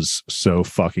episode was so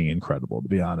fucking incredible, to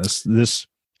be honest. This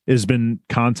has been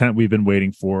content we've been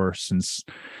waiting for since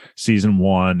season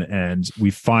 1, and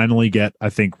we finally get, I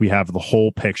think we have the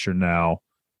whole picture now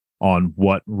on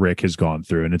what Rick has gone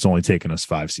through, and it's only taken us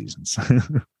 5 seasons.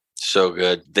 So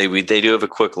good. They do have a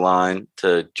quick line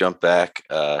to jump back.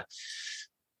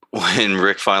 When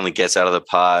Rick finally gets out of the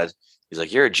pod, he's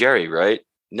like, "You're a Jerry, right?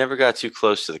 Never got too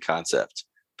close to the concept.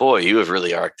 Boy, you have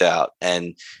really arced out."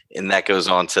 And that goes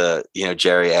on to,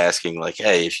 Jerry asking like,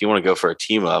 "Hey, if you want to go for a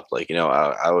team up, like,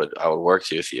 I would work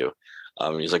with you."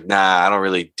 And he's like, "Nah, I don't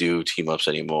really do team ups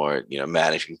anymore,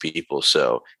 managing people."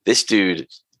 So this dude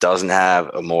doesn't have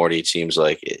a Morty. It seems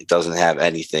like it doesn't have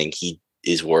anything. He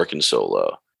is working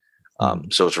solo.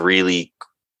 So it's really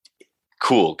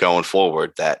cool going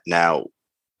forward that now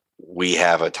we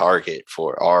have a target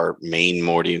for our main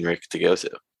Morty and Rick to go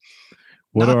to.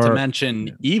 Not to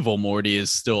mention evil Morty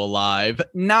is still alive.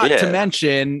 Not to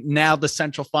mention now the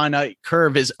central finite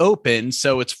curve is open.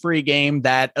 So it's free game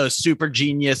that a super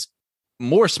genius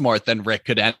more smart than Rick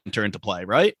could enter into play,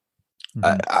 right?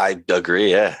 I agree.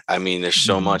 Yeah. I mean, there's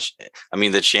so much. I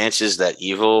mean, the chances that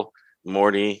evil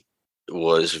Morty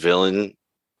was villain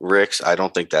Rick's, I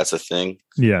don't think that's a thing.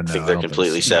 Yeah. I think they're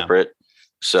completely separate. No.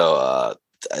 So,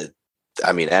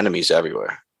 I mean, enemies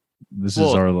everywhere. This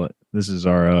is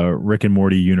our Rick and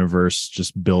Morty universe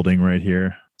just building right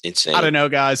here. Insane. I don't know,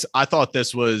 guys. I thought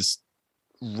this was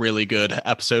really good.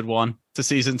 Episode 1 to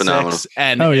season 6,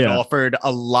 and it offered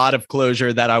a lot of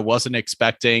closure that I wasn't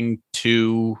expecting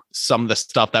to some of the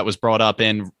stuff that was brought up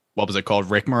in, what was it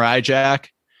called, Rick Mirai Jack?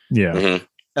 Yeah.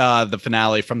 Mm-hmm. The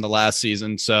finale from the last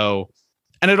season. So,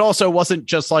 and it also wasn't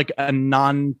just like a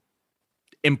non-important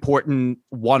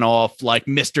one-off like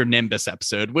Mr. Nimbus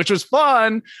episode, which was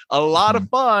fun, a lot of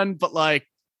fun, but like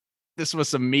this was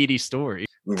some meaty story.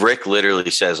 Rick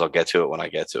literally says, "I'll get to it when I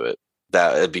get to it."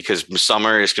 that because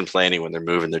Summer is complaining when they're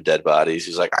moving their dead bodies.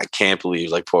 He's like, I can't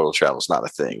believe like portal travel's not a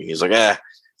thing. And he's like,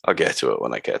 I'll get to it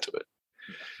when I get to it.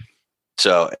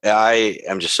 So I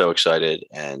am just so excited,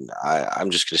 and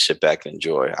I'm just going to sit back and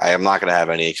enjoy. I am not going to have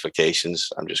any expectations.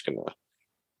 I'm just going to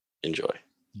enjoy.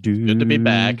 Good to be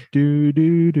back.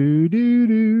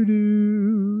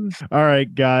 All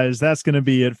right, guys, that's going to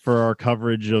be it for our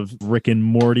coverage of Rick and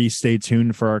Morty. Stay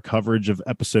tuned for our coverage of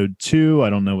episode 2. I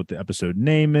don't know what the episode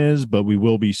name is, but we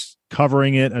will be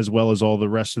covering it as well as all the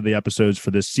rest of the episodes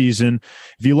for this season.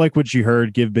 If you like what you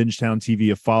heard, give Bingetown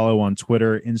TV a follow on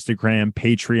Twitter, Instagram,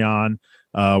 Patreon.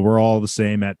 We're all the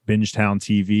same at Bingetown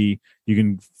TV. You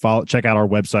can check out our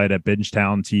website at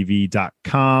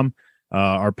bingetowntv.com.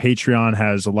 Our Patreon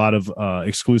has a lot of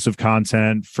exclusive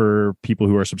content for people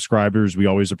who are subscribers. We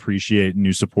always appreciate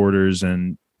new supporters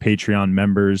and Patreon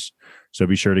members, so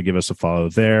be sure to give us a follow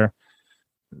there.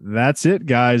 That's it,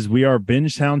 guys. We are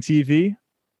Bingetown TV,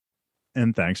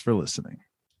 and thanks for listening.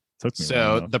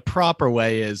 So the proper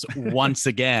way is, once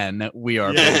again, we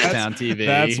are Bingetown TV.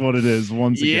 That's what it is.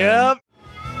 Once again. Yep.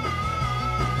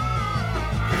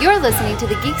 You're listening to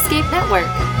the Geekscape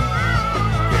Network.